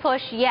biggest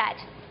push yet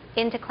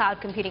into cloud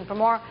computing. For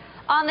more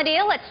on the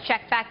deal, let's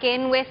check back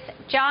in with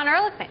John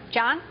Ehrlichman.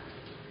 John?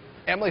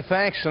 Emily,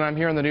 thanks. And I'm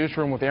here in the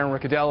newsroom with Aaron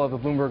Riccadella of the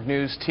Bloomberg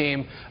News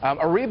team.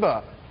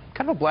 Ariba,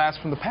 kind of a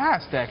blast from the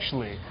past,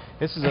 actually.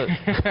 This is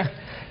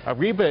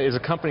Ariba is a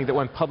company that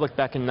went public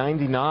back in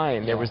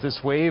 '99. There was this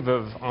wave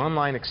of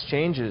online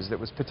exchanges that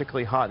was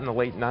particularly hot in the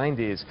late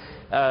 '90s.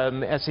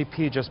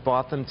 SAP just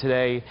bought them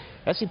today.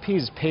 SAP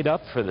has paid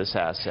up for this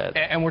asset.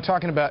 And we're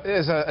talking about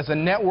as a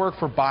network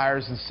for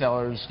buyers and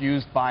sellers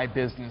used by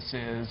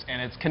businesses,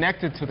 and it's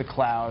connected to the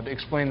cloud.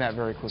 Explain that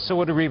very quickly. So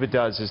what Ariba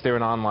does is they're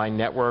an online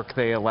network.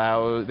 They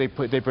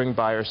bring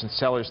buyers and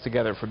sellers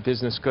together for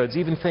business goods,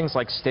 even things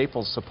like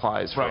staples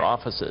supplies for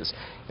offices.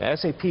 Now,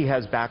 SAP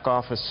has back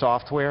office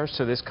software,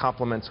 so this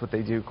complements what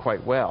they do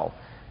quite well.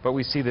 But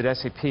we see that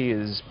SAP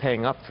is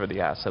paying up for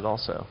the asset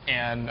also.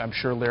 And I'm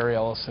sure Larry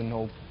Ellison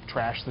will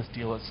trash this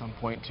deal at some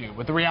point too.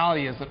 But the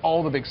reality is that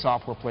all the big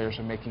software players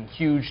are making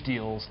huge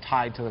deals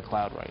tied to the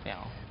cloud right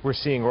now. We're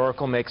seeing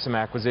Oracle make some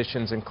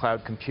acquisitions in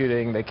cloud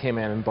computing. They came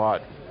in and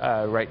bought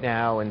right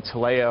now in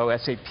Taleo.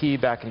 SAP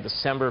back in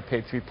December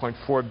paid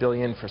 $3.4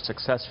 billion for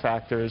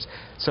SuccessFactors.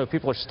 So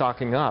people are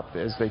stocking up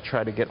as they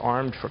try to get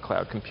armed for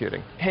cloud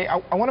computing. Hey,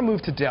 I want to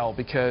move to Dell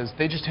because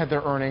they just had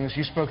their earnings.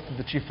 You spoke to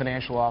the chief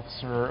financial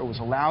officer. It was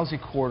a lousy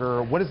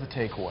quarter. What is the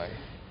takeaway?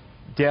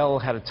 Dell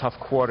had a tough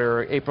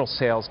quarter. April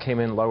sales came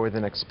in lower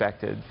than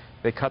expected.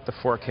 They cut the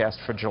forecast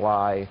for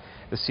July.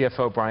 The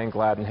CFO, Brian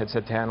Gladden, had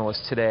said to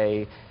analysts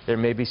today there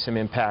may be some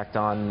impact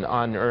on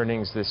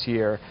earnings this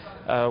year.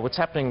 What's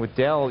happening with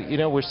Dell, you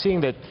know, we're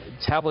seeing that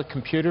tablet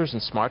computers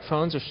and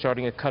smartphones are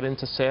starting to cut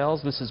into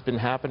sales. This has been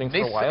happening for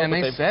a while. And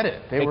they said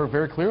it. They were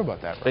very clear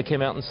about that. Right? They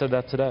came out and said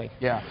that today.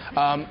 Yeah.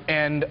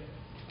 And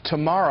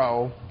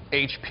tomorrow,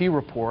 HP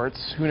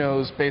reports. Who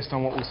knows, based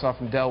on what we saw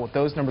from Dell, what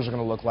those numbers are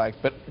going to look like.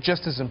 But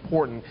just as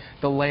important,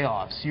 the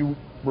layoffs. You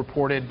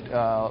reported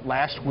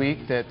last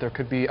week that there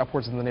could be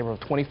upwards in the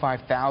neighborhood of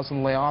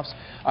 25,000 layoffs.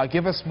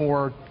 Give us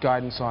more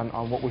guidance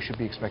on what we should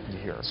be expecting to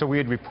hear. So we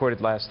had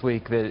reported last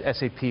week that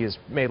SAP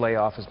may lay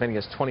off as many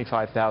as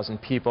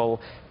 25,000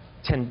 people.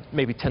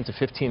 Maybe 10 to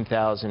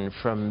 15,000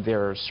 from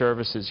their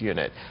services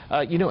unit.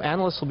 You know,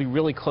 analysts will be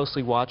really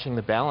closely watching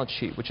the balance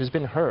sheet, which has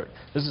been hurt.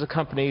 This is a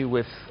company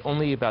with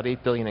only about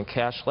 $8 billion in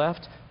cash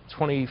left,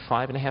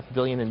 $25.5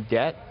 billion in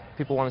debt.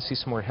 People want to see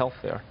some more health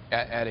there.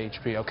 At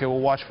HP. Okay,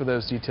 we'll watch for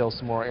those details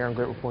tomorrow. Aaron,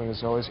 great reporting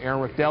as always. Aaron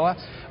Riccadella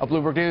of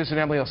Bloomberg News, and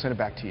Emily, I'll send it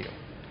back to you.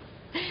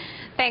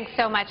 Thanks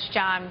so much,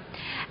 John.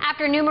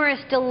 After numerous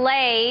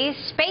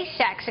delays,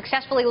 SpaceX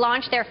successfully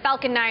launched their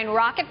Falcon 9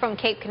 rocket from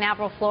Cape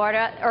Canaveral,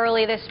 Florida,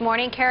 early this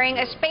morning, carrying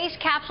a space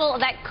capsule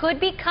that could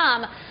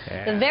become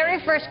the very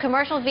first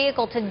commercial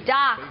vehicle to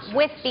dock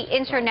with the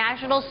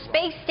International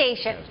Space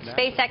Station.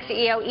 SpaceX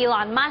CEO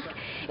Elon Musk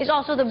is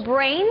also the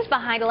brains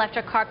behind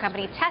electric car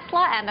company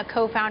Tesla and the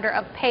co-founder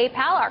of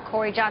PayPal. Our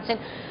Corey Johnson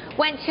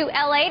went to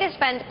L.A. to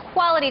spend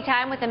quality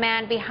time with the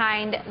man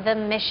behind the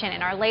mission.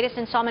 In our latest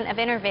installment of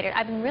Innovated,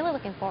 I've been really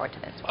looking forward to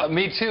this.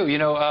 Me too. You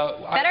know,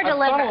 I've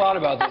thought a lot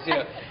about this. You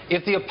know,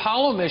 if the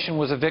Apollo mission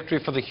was a victory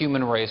for the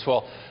human race,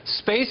 well,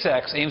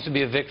 SpaceX aims to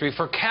be a victory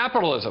for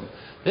capitalism.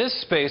 This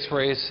space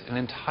race, an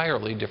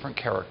entirely different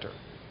character.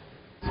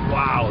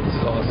 Wow, this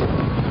is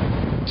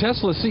awesome.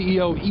 Tesla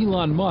CEO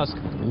Elon Musk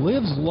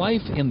lives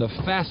life in the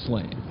fast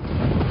lane.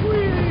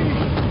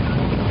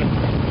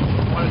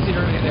 I want to see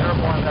her in the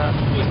airborne.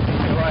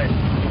 Right.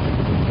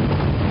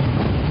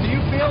 Do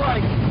you feel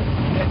like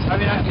it's, I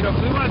mean, you know,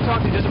 we want to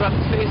talk to you just about the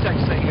SpaceX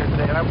thing here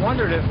today, and I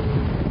wondered if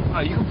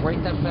you can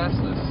break that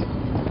fastness.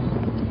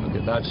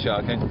 Okay, that's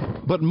shocking.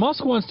 But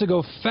Musk wants to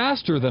go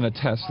faster than a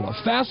Tesla,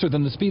 faster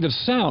than the speed of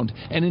sound,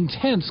 an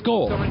intense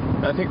goal.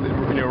 I think that,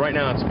 you know, right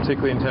now it's a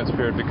particularly intense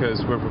period because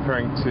we're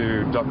preparing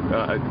to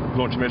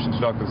launch a mission to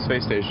dock with the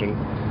space station,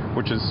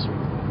 which is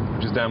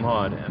damn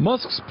hard.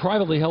 Musk's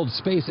privately held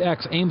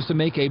SpaceX aims to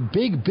make a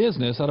big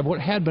business out of what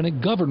had been a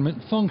government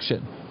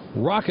function.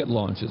 Rocket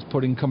launches,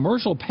 putting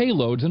commercial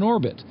payloads in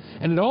orbit.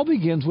 And it all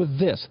begins with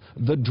this,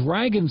 the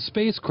Dragon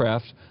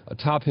spacecraft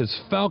atop his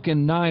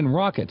Falcon 9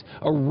 rocket,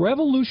 a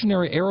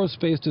revolutionary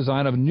aerospace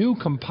design of new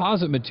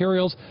composite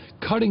materials,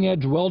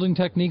 cutting-edge welding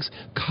techniques,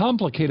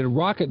 complicated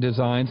rocket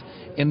designs,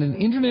 and an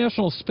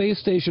International Space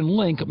Station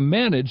link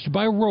managed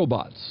by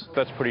robots.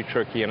 That's pretty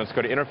tricky, and it's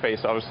got to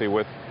interface, obviously,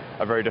 with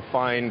a very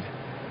defined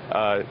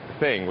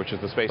thing, which is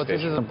the space station. But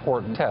this is an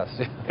important test.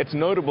 It's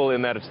notable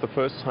in that it's the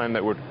first time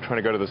that we're trying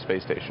to go to the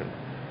space station.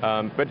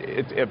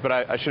 But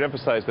I should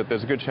emphasize that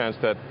there's a good chance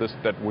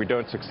that we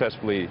don't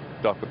successfully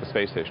dock with the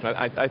space station.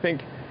 I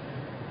think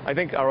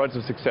our odds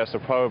of success are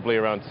probably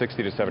around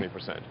 60 to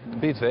 70%.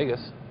 It beats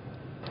Vegas.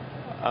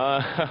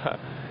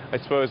 I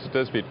suppose it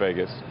does beat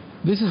Vegas.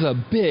 This is a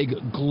big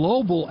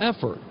global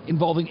effort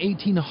involving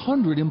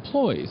 1,800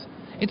 employees.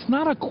 It's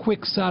not a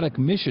quixotic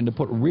mission to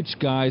put rich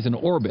guys in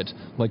orbit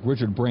like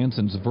Richard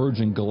Branson's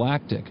Virgin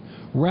Galactic.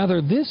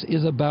 Rather, this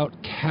is about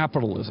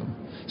capitalism.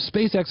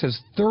 SpaceX has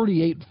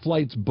 38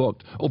 flights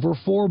booked, over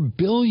 $4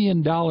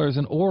 billion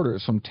in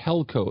orders from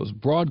telcos,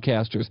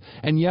 broadcasters,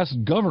 and yes,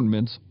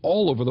 governments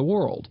all over the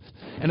world.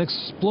 An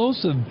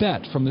explosive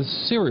bet from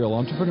this serial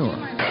entrepreneur.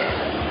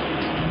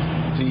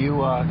 Do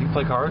you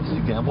play cards? Do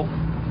you gamble?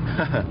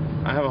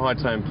 I have a hard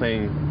time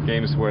playing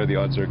games where the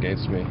odds are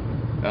against me,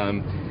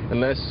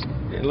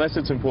 unless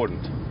it's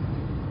important.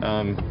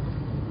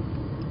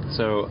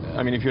 So,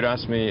 I mean, if you'd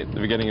asked me at the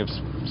beginning of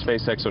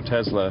SpaceX or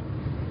Tesla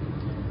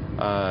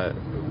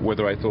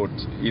whether I thought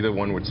either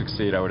one would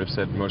succeed, I would have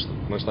said most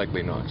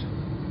likely not.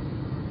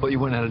 But you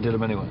went ahead and did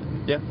them anyway?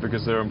 Yeah,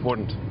 because they're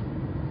important.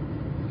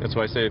 That's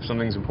why I say if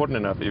something's important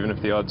enough, even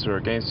if the odds are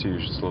against you, you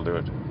should still do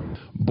it.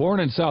 Born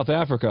in South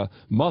Africa,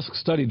 Musk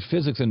studied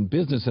physics and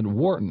business at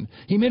Wharton.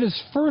 He made his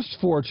first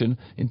fortune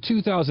in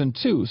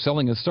 2002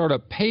 selling his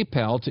startup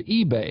PayPal to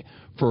eBay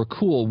for a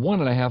cool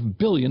 $1.5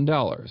 billion.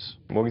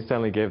 Morgan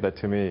Stanley gave that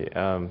to me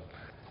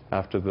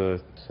after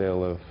the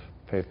sale of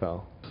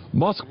PayPal.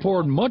 Musk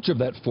poured much of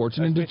that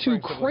fortune into two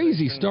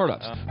crazy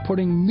startups,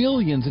 putting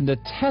millions into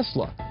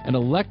Tesla, an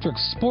electric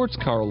sports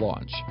car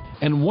launch,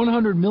 and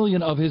 $100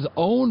 million of his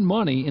own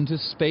money into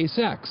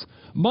SpaceX.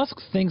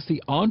 Musk thinks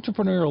the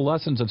entrepreneurial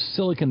lessons of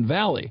Silicon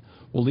Valley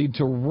will lead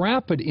to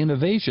rapid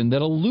innovation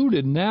that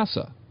eluded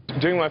NASA.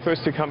 Doing my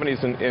first two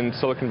companies in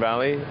Silicon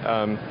Valley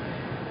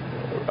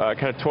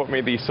kind of taught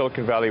me the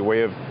Silicon Valley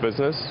way of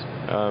business,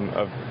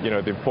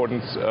 the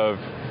importance of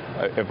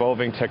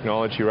evolving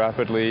technology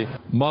rapidly.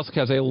 Musk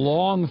has a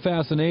long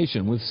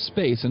fascination with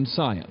space and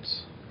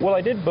science. Well,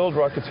 I did build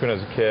rockets when I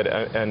was a kid,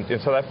 and in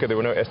South Africa there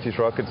were no Estes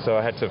rockets, so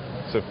I had to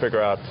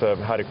figure out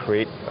how to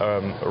create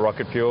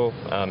rocket fuel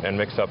and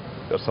mix up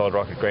a solid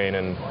rocket grain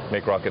and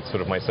make rockets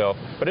sort of myself.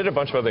 But I did a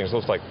bunch of other things.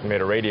 Also, like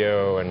made a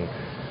radio and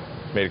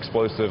made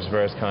explosives,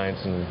 various kinds,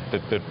 and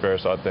did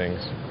various odd things.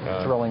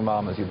 Throwing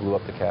bomb as you blew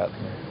up the cat.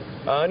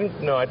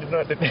 No, I did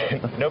not.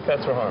 No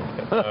pets were harmed.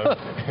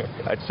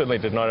 I certainly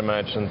did not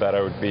imagine that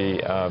I would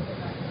be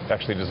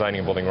actually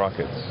designing and building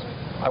rockets.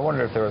 I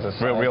wonder if there was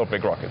a real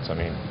big rockets. I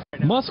mean,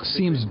 Musk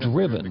seems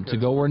driven to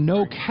go where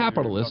no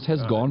capitalist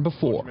has gone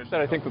before.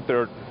 I think that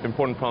there are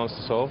important problems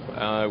to solve.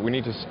 We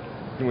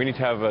need to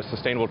have a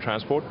sustainable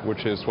transport,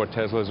 which is what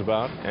Tesla is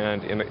about,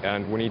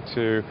 and we need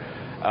to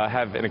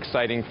have an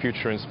exciting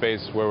future in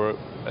space where we're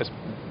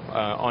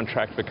on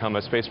track to become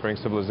a space-faring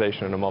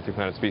civilization and a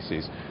multi-planet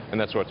species, and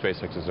that's what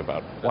SpaceX is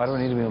about. Why do we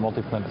need to be a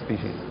multi-planet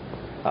species?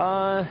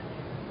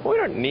 We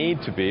don't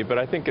need to be, but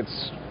I think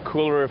it's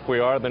cooler if we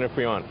are than if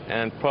we aren't,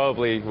 and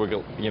probably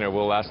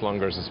we'll last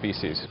longer as a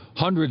species.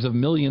 Hundreds of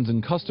millions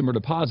in customer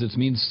deposits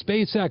means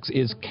SpaceX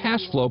is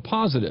cash flow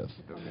positive.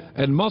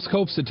 And Musk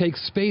hopes to take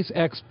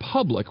SpaceX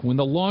public when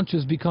the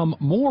launches become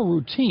more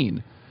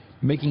routine,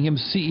 making him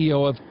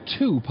CEO of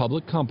two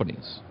public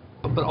companies.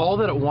 But all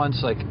that at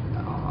once, like,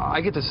 I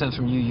get the sense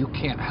from you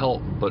can't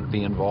help but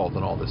be involved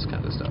in all this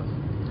kind of stuff.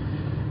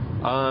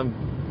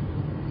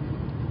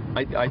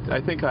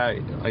 I think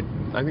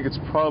it's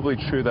probably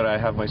true that I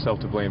have myself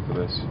to blame for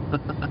this.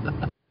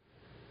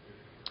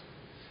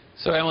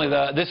 So, Emily,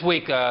 this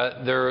week,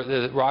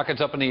 the rocket's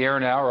up in the air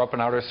now, or up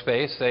in outer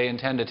space. They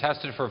intend to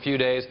test it for a few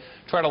days,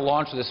 try to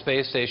launch the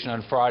space station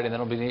on Friday, and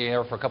then it'll be in the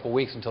air for a couple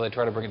weeks until they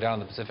try to bring it down in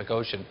the Pacific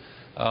Ocean.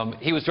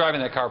 He was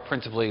driving that car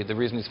principally. The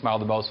reason he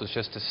smiled the most was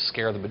just to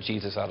scare the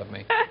bejesus out of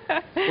me,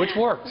 which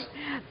worked.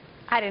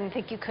 I didn't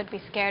think you could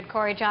be scared,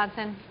 Corey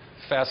Johnson.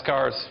 Fast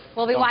cars.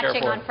 We'll be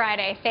watching on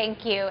Friday.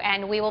 Thank you.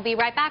 And we will be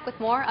right back with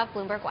more of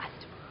Bloomberg West.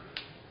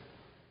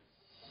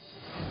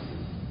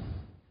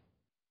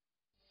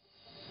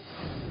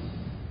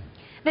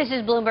 This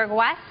is Bloomberg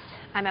West.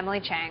 I'm Emily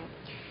Chang.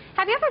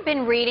 Have you ever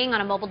been reading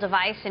on a mobile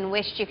device and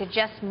wished you could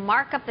just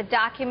mark up the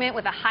document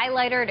with a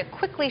highlighter to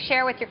quickly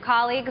share with your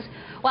colleagues?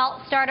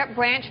 Well, startup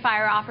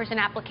Branchfire offers an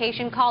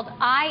application called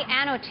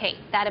iAnnotate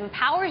that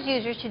empowers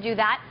users to do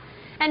that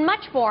and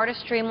much more to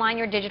streamline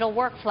your digital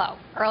workflow.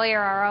 Earlier,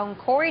 our own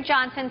Corey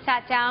Johnson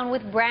sat down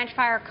with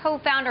Branchfire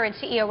co-founder and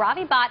CEO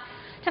Ravi Bhatt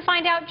to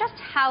find out just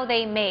how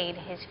they made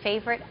his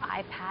favorite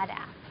iPad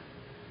app.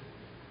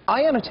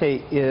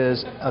 iAnnotate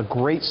is a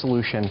great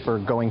solution for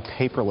going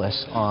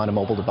paperless on a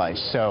mobile device.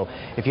 So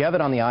if you have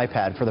it on the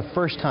iPad, for the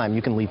first time,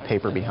 you can leave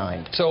paper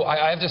behind. So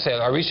I have to say,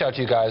 I reached out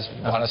to you guys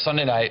on a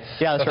Sunday night.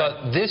 Yeah, that's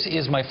I thought, this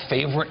is my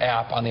favorite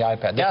app on the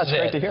iPad. This it's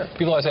great to hear.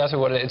 People always ask me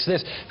what it is. It's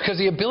this. Because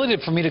the ability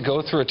for me to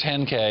go through a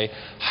 10K,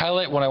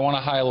 highlight what I want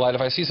to highlight.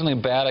 If I see something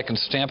bad, I can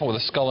stamp it with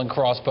a skull and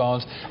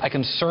crossbones. I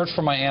can search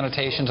for my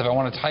annotations if I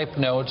want to type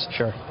notes.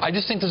 Sure. I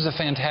just think this is a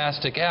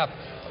fantastic app.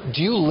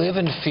 Do you live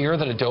in fear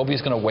that Adobe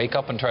is going to wake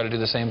up and try to do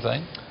the same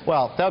thing?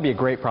 Well, that would be a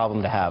great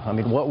problem to have. I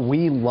mean, what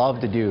we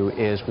love to do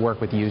is work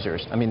with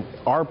users. I mean,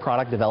 our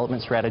product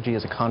development strategy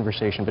is a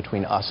conversation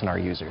between us and our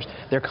users.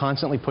 They're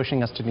constantly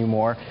pushing us to do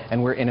more,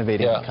 and we're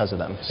innovating because of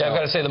them. So. Yeah, I've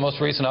got to say the most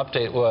recent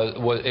update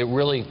was it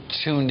really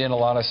tuned in a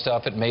lot of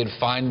stuff. It made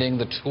finding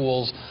the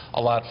tools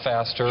a lot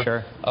faster.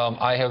 Sure.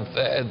 I have,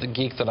 the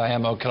geek that I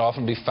am, can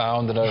often be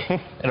found in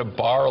a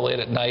bar late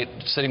at night,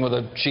 sitting with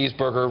a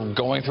cheeseburger,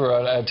 going through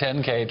a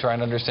 10K, trying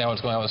to understand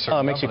what's going on with certain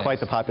it makes companies. you quite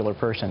the popular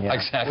person, yeah.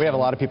 Exactly. We have a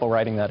lot of people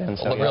writing that in.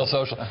 So, Real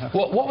social.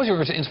 What was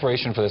your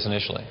inspiration for this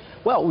initially?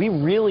 Well, we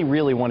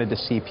really wanted to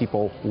see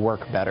people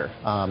work better.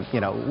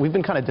 You know, we've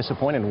been kind of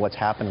disappointed in what's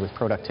happened with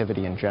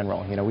productivity in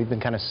general. You know, we've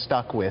been kind of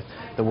stuck with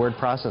the word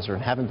processor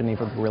and haven't been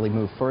able to really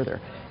move further.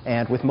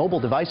 And with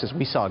mobile devices,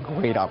 we saw a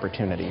great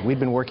opportunity. We'd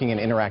been working in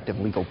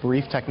interactive legal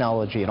brief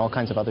technology and all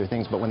kinds of other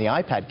things, but when the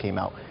iPad came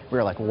out, we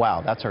were like,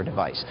 wow, that's our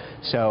device.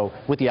 So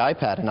with the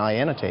iPad and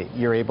iAnnotate,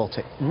 you're able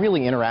to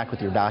really interact with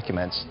your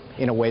documents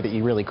in a way that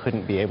you really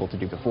couldn't be able to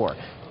do before.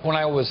 When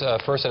I was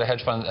first at a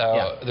hedge fund,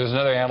 there was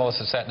another analyst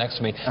that sat next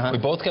to me. We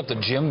both kept a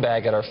gym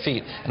bag at our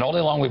feet, and all day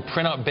long we'd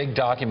print out big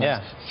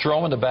documents, throw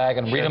them in the bag,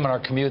 and read them on our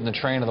commute in the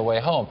train on the way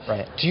home.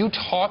 Right. Do you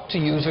talk to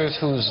users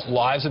whose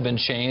lives have been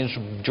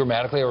changed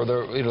dramatically, or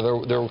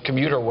their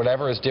commute or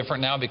whatever is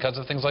different now because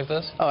of things like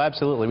this? Oh,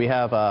 absolutely. We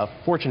have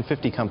Fortune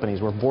 50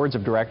 companies where boards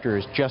of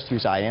directors just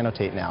use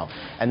iAnnotate now,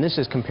 and this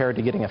is compared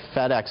to getting a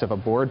FedEx of a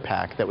board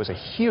pack that was a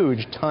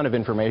huge ton of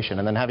information,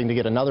 and then having to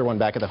get another one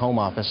back at the home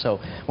office, so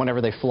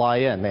whenever they fly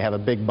in, they have a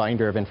big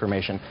binder of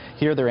information.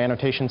 Here, their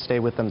annotations stay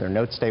with them, their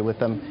notes stay with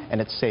them,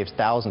 and it saves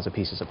thousands of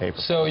pieces of paper.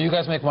 So you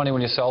guys make money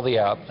when you sell the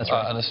app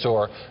in the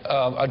store.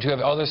 Do you have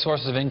other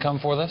sources of income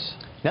for this?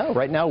 No,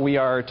 right now we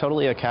are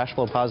totally a cash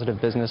flow positive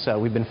business.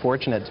 We've been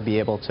fortunate to be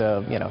able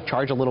to,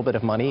 charge a little bit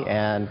of money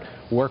and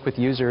work with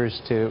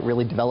users to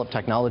really develop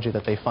technology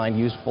that they find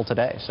useful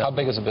today. So, how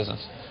big is the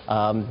business?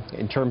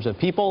 In terms of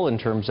people, in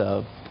terms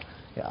of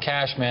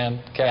cash,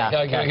 man. Can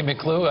you give me a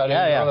clue? I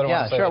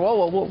yeah, sure.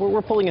 Well,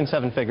 we're pulling in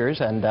 7 figures,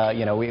 and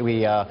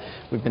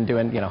we've been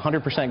doing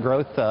 100%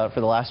 growth for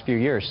the last few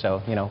years.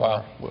 So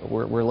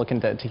we're looking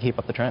to keep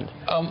up the trend.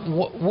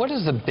 What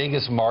is the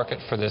biggest market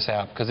for this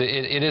app? Because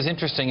it is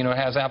interesting. It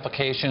has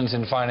applications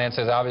in finance,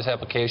 has obvious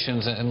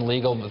applications in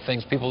legal. The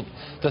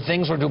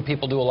things where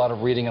people do a lot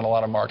of reading and a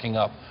lot of marking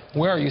up.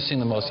 Where are you seeing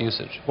the most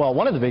usage? Well,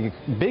 one of the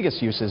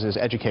biggest uses is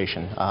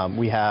education.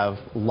 We have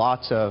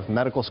lots of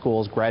medical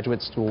schools,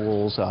 graduate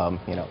schools,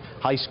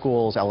 high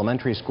schools,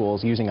 elementary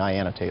schools using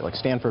iAnnotate. Like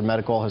Stanford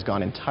Medical has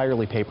gone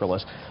entirely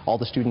paperless. All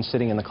the students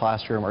sitting in the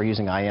classroom are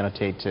using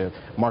iAnnotate to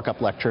mark up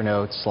lecture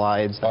notes,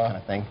 slides, that kind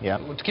of thing. Yeah.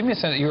 Give me a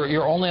sense.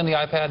 You're only on the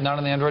iPad, not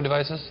on the Android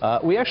devices?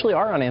 We actually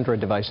are on Android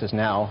devices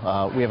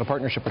now. We have a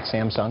partnership with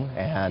Samsung,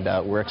 and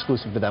we're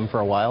exclusive to them for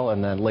a while.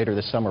 And then later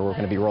this summer, we're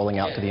going to be rolling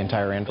out to the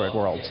entire Android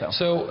world.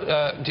 So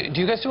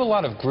do you guys do a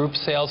lot of group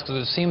sales?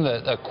 Because it seemed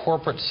that a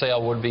corporate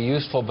sale would be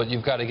useful, but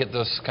you've got to get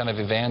those kind of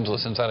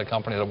evangelists inside a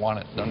company to want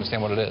it, to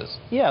understand what it is.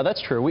 Yeah,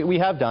 that's true. We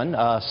have done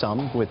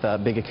some with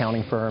big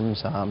accounting firms,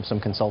 some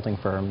consulting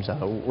firms.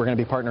 We're going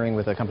to be partnering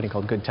with a company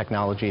called Good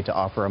Technology to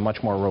offer a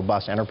much more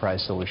robust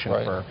enterprise solution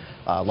for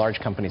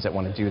large companies that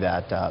want to do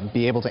that,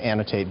 be able to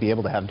annotate, be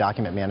able to have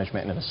document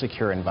management in a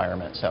secure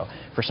environment. So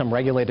for some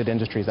regulated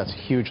industries, that's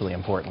hugely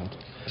important.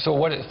 So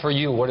for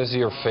you, what is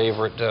your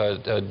favorite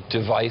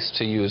device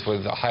to use?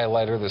 With the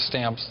highlighter, the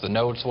stamps, the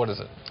notes, what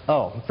is it?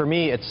 Oh, for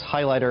me, it's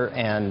highlighter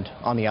and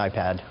on the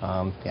iPad.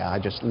 I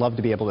just love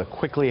to be able to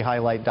quickly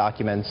highlight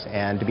documents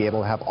and to be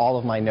able to have all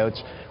of my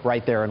notes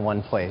right there in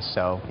one place.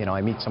 So,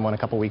 I meet someone a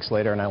couple weeks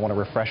later and I want to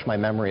refresh my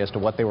memory as to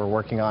what they were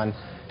working on.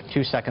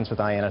 2 seconds with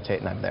iAnnotate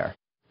and I'm there.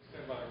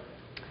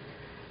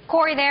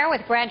 Corey there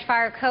with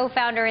Branchfire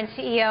co-founder and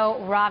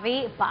CEO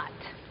Ravi Bhatt.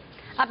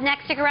 Up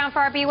next, stick around for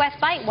our BUS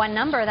Bite, one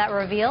number that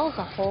reveals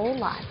a whole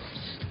lot.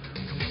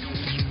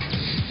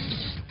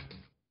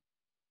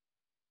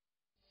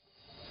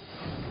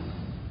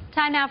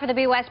 Time now for the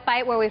BUS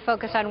Bite, where we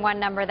focus on one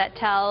number that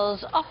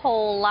tells a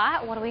whole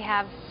lot. What do we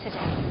have today?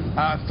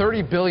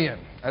 $30 billion,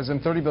 as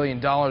in $30 billion,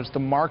 the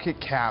market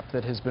cap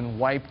that has been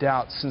wiped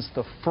out since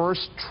the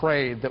first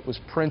trade that was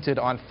printed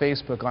on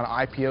Facebook on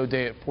IPO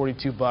day at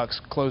 $42,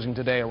 closing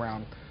today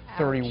around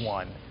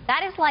 31.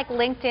 That is like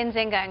LinkedIn,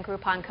 Zynga, and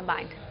Groupon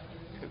combined.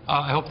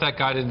 I hope that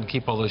guy didn't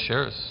keep all those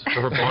shares.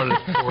 They were bought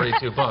at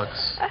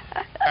 $42.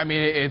 I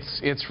mean,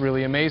 it's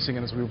really amazing,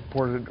 and as we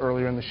reported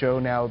earlier in the show,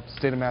 now the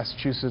state of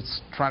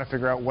Massachusetts trying to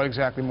figure out what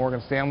exactly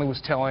Morgan Stanley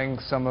was telling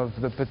some of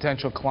the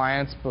potential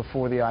clients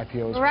before the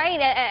IPO.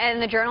 Right,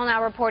 and the Journal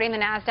now reporting the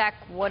NASDAQ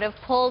would have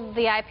pulled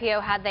the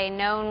IPO had they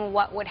known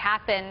what would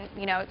happen.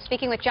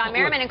 Speaking with John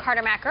Merriman and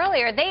Carter Mack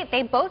earlier,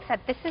 they both said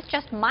this is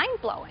just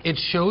mind-blowing. It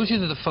shows you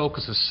that the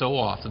focus is so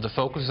off, that the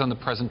focus is on the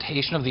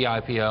presentation of the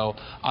IPO,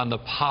 on the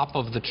pop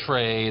of the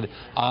trade,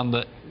 on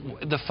the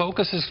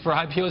focus is for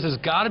IPOs has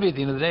got to be at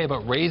the end of the day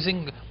about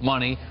raising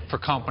money for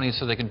companies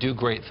so they can do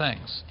great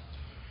things.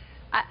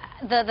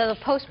 The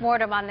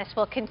post-mortem on this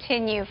will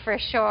continue for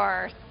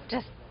sure,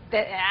 just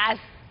as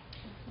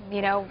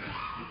you know,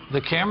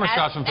 the camera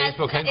shots from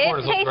Facebook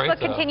headquarters look great, Facebook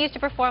though. continues to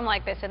perform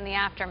like this in the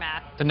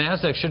aftermath. The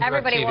NASDAQ should direct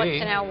Everybody TV. wants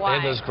to know why.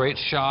 They have those great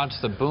shots,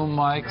 the boom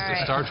mics, Right.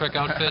 the Star Trek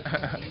outfit.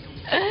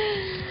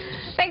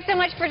 Thanks so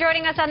much for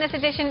joining us on this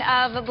edition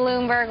of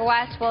Bloomberg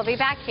West. We'll be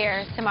back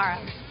here tomorrow.